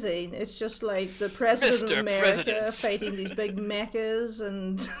amazing. It's just like the president Mr. of America President. fighting these big mechas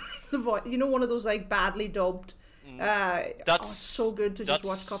and the one of those like badly dubbed. That's so good to just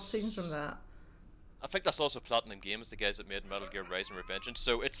watch that's- cutscenes from that. I think that's also Platinum Games, the guys that made Metal Gear Rising Revengeance.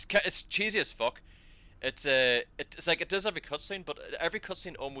 So it's cheesy as fuck. It's like it does every cutscene, but every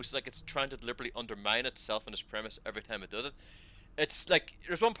cutscene almost like it's trying to deliberately undermine itself and its premise every time it does it. It's like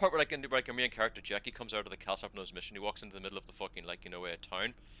there's one part where like a main character Jackie comes out of the castle after his mission. He walks into the middle of the fucking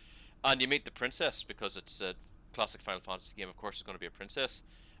town, and you meet the princess because it's a classic Final Fantasy game. Of course, it's going to be a princess,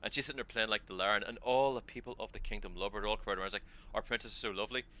 and she's sitting there playing like the lyre, and all the people of the kingdom love her. They're all crowded around. It's like our princess is so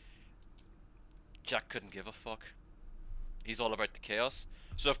lovely. Jack couldn't give a fuck. He's all about the chaos.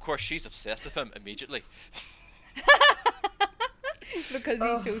 So of course she's obsessed with him immediately. Because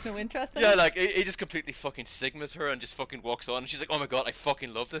he shows no interest in Yeah, it. like he just completely fucking sigmas her and just fucking walks on. And she's like, "Oh my god, I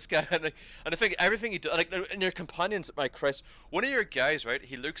fucking love this guy." And I think everything he does, like, and your companions, my Christ, one of your guys, right?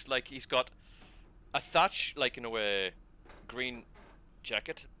 He looks like he's got a thatch, like a green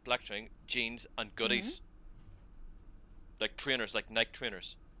jacket, black jeans, and goodies, like trainers, like Nike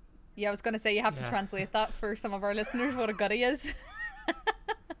trainers. Yeah, I was going to say you have to Yeah. translate that for some of our listeners what a goodie is.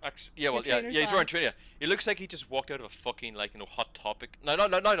 Actually, yeah, well, Your yeah, trainers he's are- wearing trainer. He looks like he just walked out of a fucking Hot Topic. No,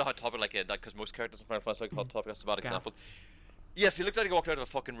 not a Hot Topic like that, because most characters in Final Fantasy like Hot Topic. That's a bad Gap. example. Yes, he looked like he walked out of a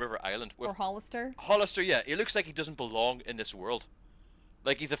fucking River Island. With Or Hollister. Hollister, yeah, he looks like he doesn't belong in this world.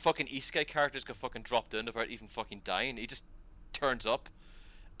 Like he's a fucking Isekai character who's got fucking dropped in without even fucking dying. He just turns up,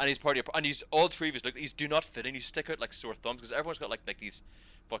 and he's part of and he's all three of his look. He's do not fit in. You stick out like sore thumbs because everyone's got like these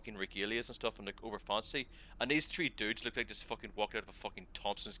fucking regalias and stuff and like over fancy. And these three dudes look like just fucking walked out of a fucking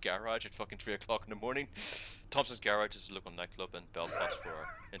Thompson's garage at fucking 3 o'clock in the morning. Thompson's garage is a local nightclub in Belfast for our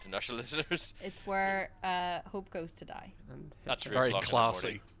international listeners. It's where hope goes to die. And That's hit right. Very 3 o'clock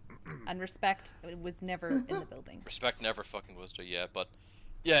in the classy. And respect was never in the building. Respect never fucking was there, yeah, but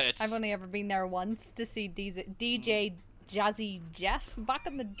yeah, it's. I've only ever been there once to see DJ Jazzy Jeff back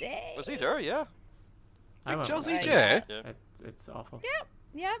in the day. Was he there? Yeah. I went Jazzy once. J. Yeah. It's awful.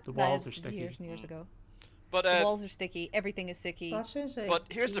 Yeah, The that walls is are sticky. years and years ago. But The walls are sticky. Everything is sticky. That sounds like but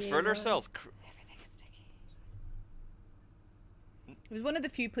here's the further GAY. sell. Everything is sticky. It was one of the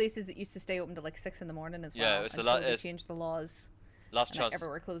few places that used to stay open till like 6 in the morning as well. Yeah, it's a until lot- they it's- changed the laws. Last And chance.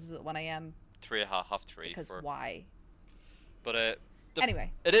 everywhere closes at 1 a.m. 3 half 3 because for. why? But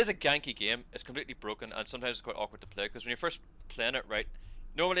Anyway. it is a ganky game. It's completely broken, and sometimes it's quite awkward to play because when you're first playing it, right?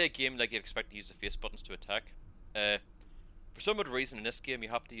 Normally a game like you'd expect to use the face buttons to attack. For some odd reason in this game you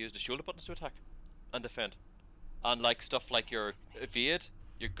have to use the shoulder buttons to attack and defend, and like stuff like your evade,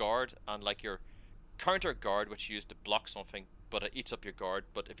 your guard, and like your counter guard, which you use to block something, but it eats up your guard.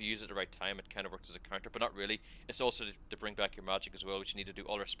 But if you use it at the right time, it kind of works as a counter, but not really. It's also to bring back your magic as well, which you need to do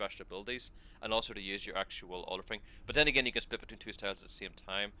all your special abilities, and also to use your actual other thing. But then again, you can split between two styles at the same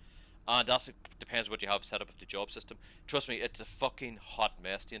time, and that depends what you have set up with the job system. Trust me, it's a fucking hot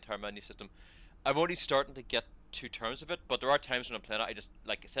mess, the entire menu system. I'm only starting to get to terms of it, but there are times when I'm playing it, I just,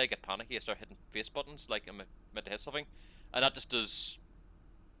 like, say I get panicky, I start hitting face buttons, like I'm meant to hit something, and that just does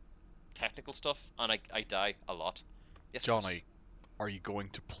technical stuff, and I die a lot. Yes, Johnny, Chris. are you going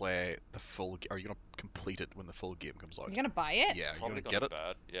to play the full? Are you going to complete it when the full game comes out? You're gonna buy it? Yeah, you're Probably going to get gonna it. be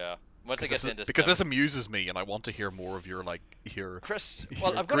bad. Yeah. Once I get into Because demo. this amuses me, and I want to hear more of your Chris, your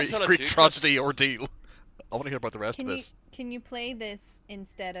well, I'm going Greek, to sell it Greek to you, tragedy Chris. ordeal. I want to hear about the rest Can of you this. can you play this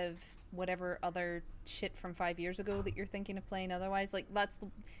instead of whatever other shit from 5 years ago that you're thinking of playing? Otherwise, like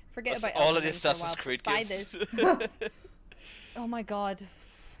forget That's about all Elden of the Ring for a Assassin's while, Creed buy games. this. Oh my god.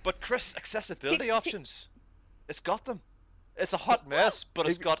 But Chris, accessibility Tick- tick- options. It's got them. It's a hot mess, but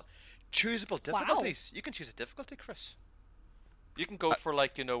it's got choosable difficulties. You can choose a difficulty, Chris. You can go for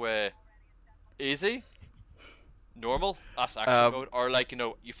easy, normal, as action mode, or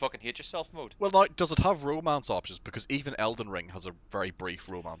you fucking hate yourself mode. Well, now, does it have romance options? Because even Elden Ring has a very brief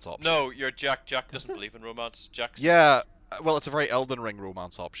romance option. No, you're Jack. Jack doesn't believe in romance. Jack's Yeah, well, it's a very Elden Ring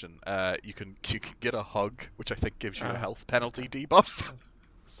romance option. You can get a hug, which I think gives you a health penalty debuff.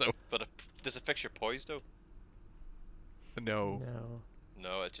 So But does it fix your poise though? no. No.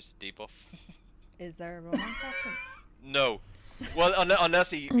 No, it's just a debuff. Is there a romance option? No. Well, unless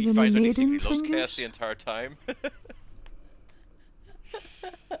he Are there finds out he maiden secretly loves fingers? chaos the entire time.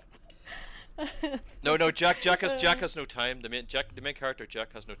 No, Jack has no time. The main character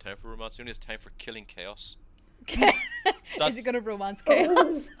Jack has no time for romance. He only has time for killing chaos. Is it gonna romance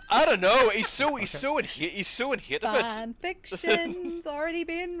chaos? I don't know. He's so in hate of it. Fan fiction's already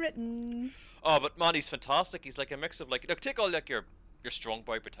been written. Oh, but man, he's fantastic. He's like a mix of take all your strong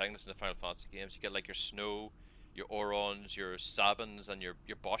boy protagonists in the Final Fantasy games. You get your Snow, your Orons, your Sabins, and your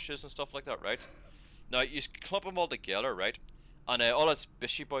Bosches and stuff like that, right? Now you clump them all together, right? And all that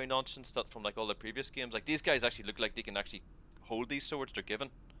bishy boy nonsense that from all the previous games, these guys actually look like they can actually hold these swords they're given,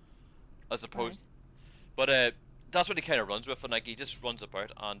 as opposed. Nice. But that's what he kind of runs with, and he just runs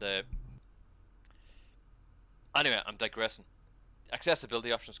about. And anyway, I'm digressing.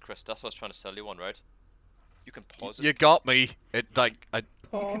 Accessibility options, Chris. That's what I was trying to sell you on, right? You can pause this. You got me. I You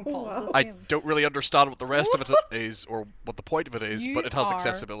can pause this I game. don't really understand what the rest of it is, or what the point of it is, You but it has are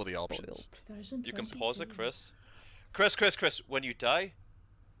accessibility spoiled. options. You can pause it, Chris. Chris. When you die,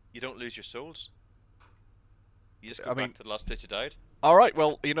 you don't lose your souls. You just go back to the last place you died. All right,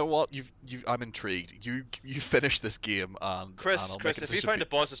 well, you know what? I'm intrigued. You finish this game, and Chris, and I'll make a if you decision find be- the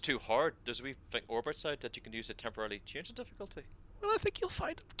boss is too hard, there's a wee orbit side that you can use to temporarily change the difficulty. Well, I think you'll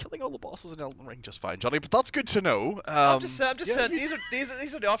find killing all the bosses in Elden Ring just fine, Johnny. But that's good to know. I'm just saying. yeah, These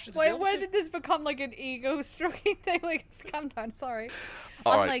are the options. Wait, available why to you. did this become like an ego-stroking thing? Calm down, sorry.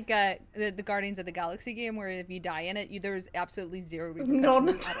 All right. Unlike the Guardians of the Galaxy game, where if you die in it, there's absolutely zero None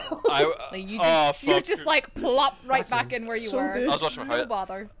repercussions at at all. all. Like, you just plop right That's back in where you so were. good. I was watching my No house.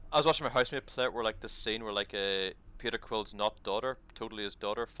 bother. I was watching my housemate play it where this scene where Peter Quill's not daughter, totally his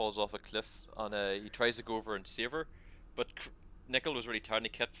daughter, falls off a cliff and he tries to go over and save her, but Nickel was really tired and he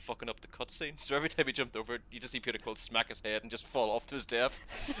kept fucking up the cutscene. So every time he jumped over it, you just see Peter Quill smack his head and just fall off to his death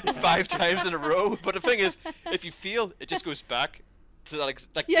 5 times in a row. But the thing is, if you fail, it just goes back to Yeah,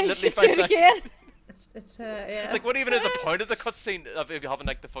 you literally just 5 do it seconds. again. It's yeah. It's what even is the point of the cutscene if you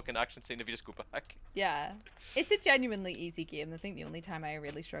haven't the fucking action scene if you just go back? Yeah, it's a genuinely easy game. I think the only time I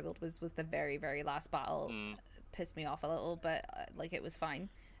really struggled was the very, very last battle. Pissed me off a little, but it was fine.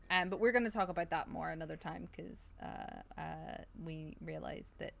 But we're going to talk about that more another time because we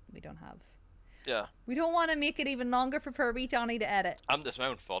realized that we don't have. Yeah. We don't want to make it even longer for wee Johnny to edit. It's my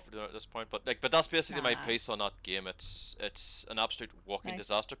own fault for doing it at this point, but that's basically my Nah. piece on that game. It's an absolute walking Nice.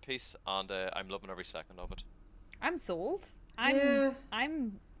 disaster piece, and I'm loving every second of it. I'm sold. Yeah.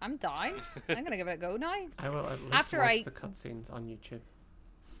 I'm down. I'm gonna give it a go now. I will at least After watch I- the cutscenes on YouTube.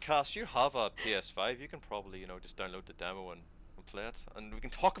 Cass, you have a PS5. You can probably just download the demo and play it, and we can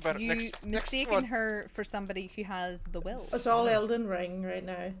talk about it You next mistaken one. her for somebody who has the will. It's all Elden Ring right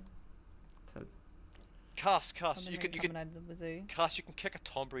now. So it's- Cass, Something you like can coming out of the wazoo. Cass, you can kick a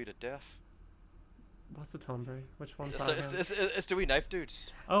Tombury to death. What's the Tombury? Which one's It's that? the, again? it's the wee knife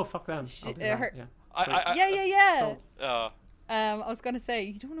dudes. Oh, fuck them. I'll Shit, do that. her- Yeah. I Yeah. I was gonna say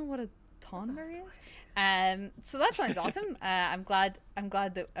you don't know what a Tonberry is. So that sounds awesome. I'm glad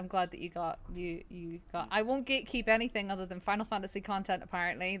that you got. I won't gatekeep anything other than Final Fantasy content.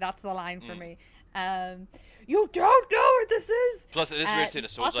 Apparently, that's the line for me. You don't know what this is. Plus, it is weird seeing a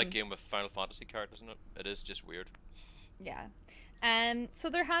Souls-like awesome. game with Final Fantasy characters, isn't it? It is just weird. Yeah. So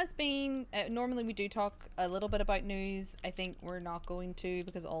there has been. Normally we do talk a little bit about news. I think we're not going to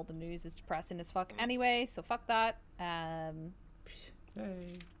because all the news is depressing as fuck anyway. So fuck that.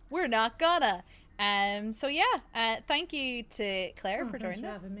 Yay. We're not gonna. So yeah. Thank you to Claire for thanks joining for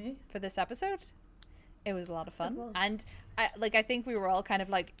us having me. for this episode. It was a lot of fun, was. and I think we were all kind of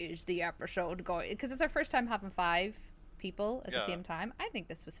like, "Is the episode going?" Because it's our first time having 5 people at the Yeah. same time. I think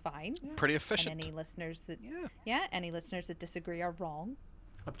this was fine. Pretty And efficient. any listeners that Yeah. any listeners that disagree are wrong.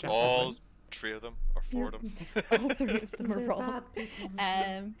 Objectively. All 3 of them or 4 of them. All 3 of them are They're wrong. bad people.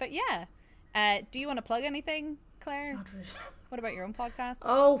 But yeah, do you want to plug anything, Claire? Not really. What about your own podcast?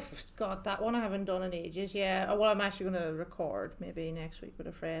 Oh God, that one I haven't done in ages. Yeah, well, I'm actually going to record maybe next week with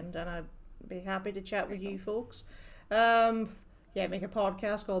a friend, and I'd be happy to chat with you folks. Yeah, make a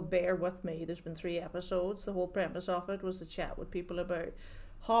podcast called Bear With Me. There's been 3 episodes. The whole premise of it was to chat with people about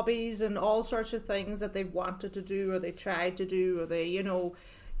hobbies and all sorts of things that they've wanted to do or they tried to do or they, you know,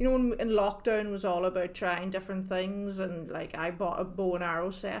 in lockdown was all about trying different things, and like I bought a bow and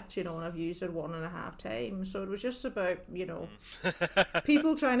arrow set, you know, and I've used it 1.5 times. So it was just about, you know,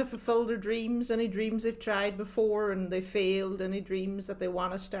 people trying to fulfill their dreams, any dreams they've tried before and they failed, any dreams that they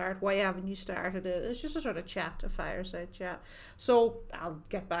want to start, why haven't you started it? It's just a sort of chat, a fireside chat. So I'll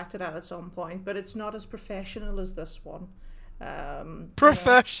get back to that at some point, but it's not as professional as this one.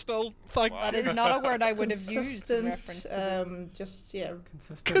 Professional. Thank Wow. That you. is not a word I would have used in Consistent, reference to this. just yeah,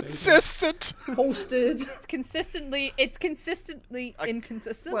 Consistent. Consistent. hosted. It's consistently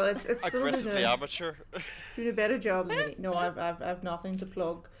inconsistent. Well, it's still Aggressively amateur. doing a better job than me. No, I've nothing to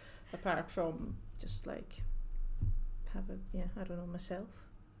plug apart from just like I don't know, myself.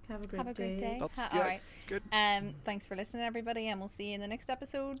 Have a great day. That's All yeah, right. it's good. Thanks for listening, everybody, and we'll see you in the next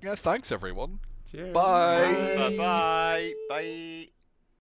episode. Yeah, thanks everyone. Cheers. Bye. Bye-bye. Bye.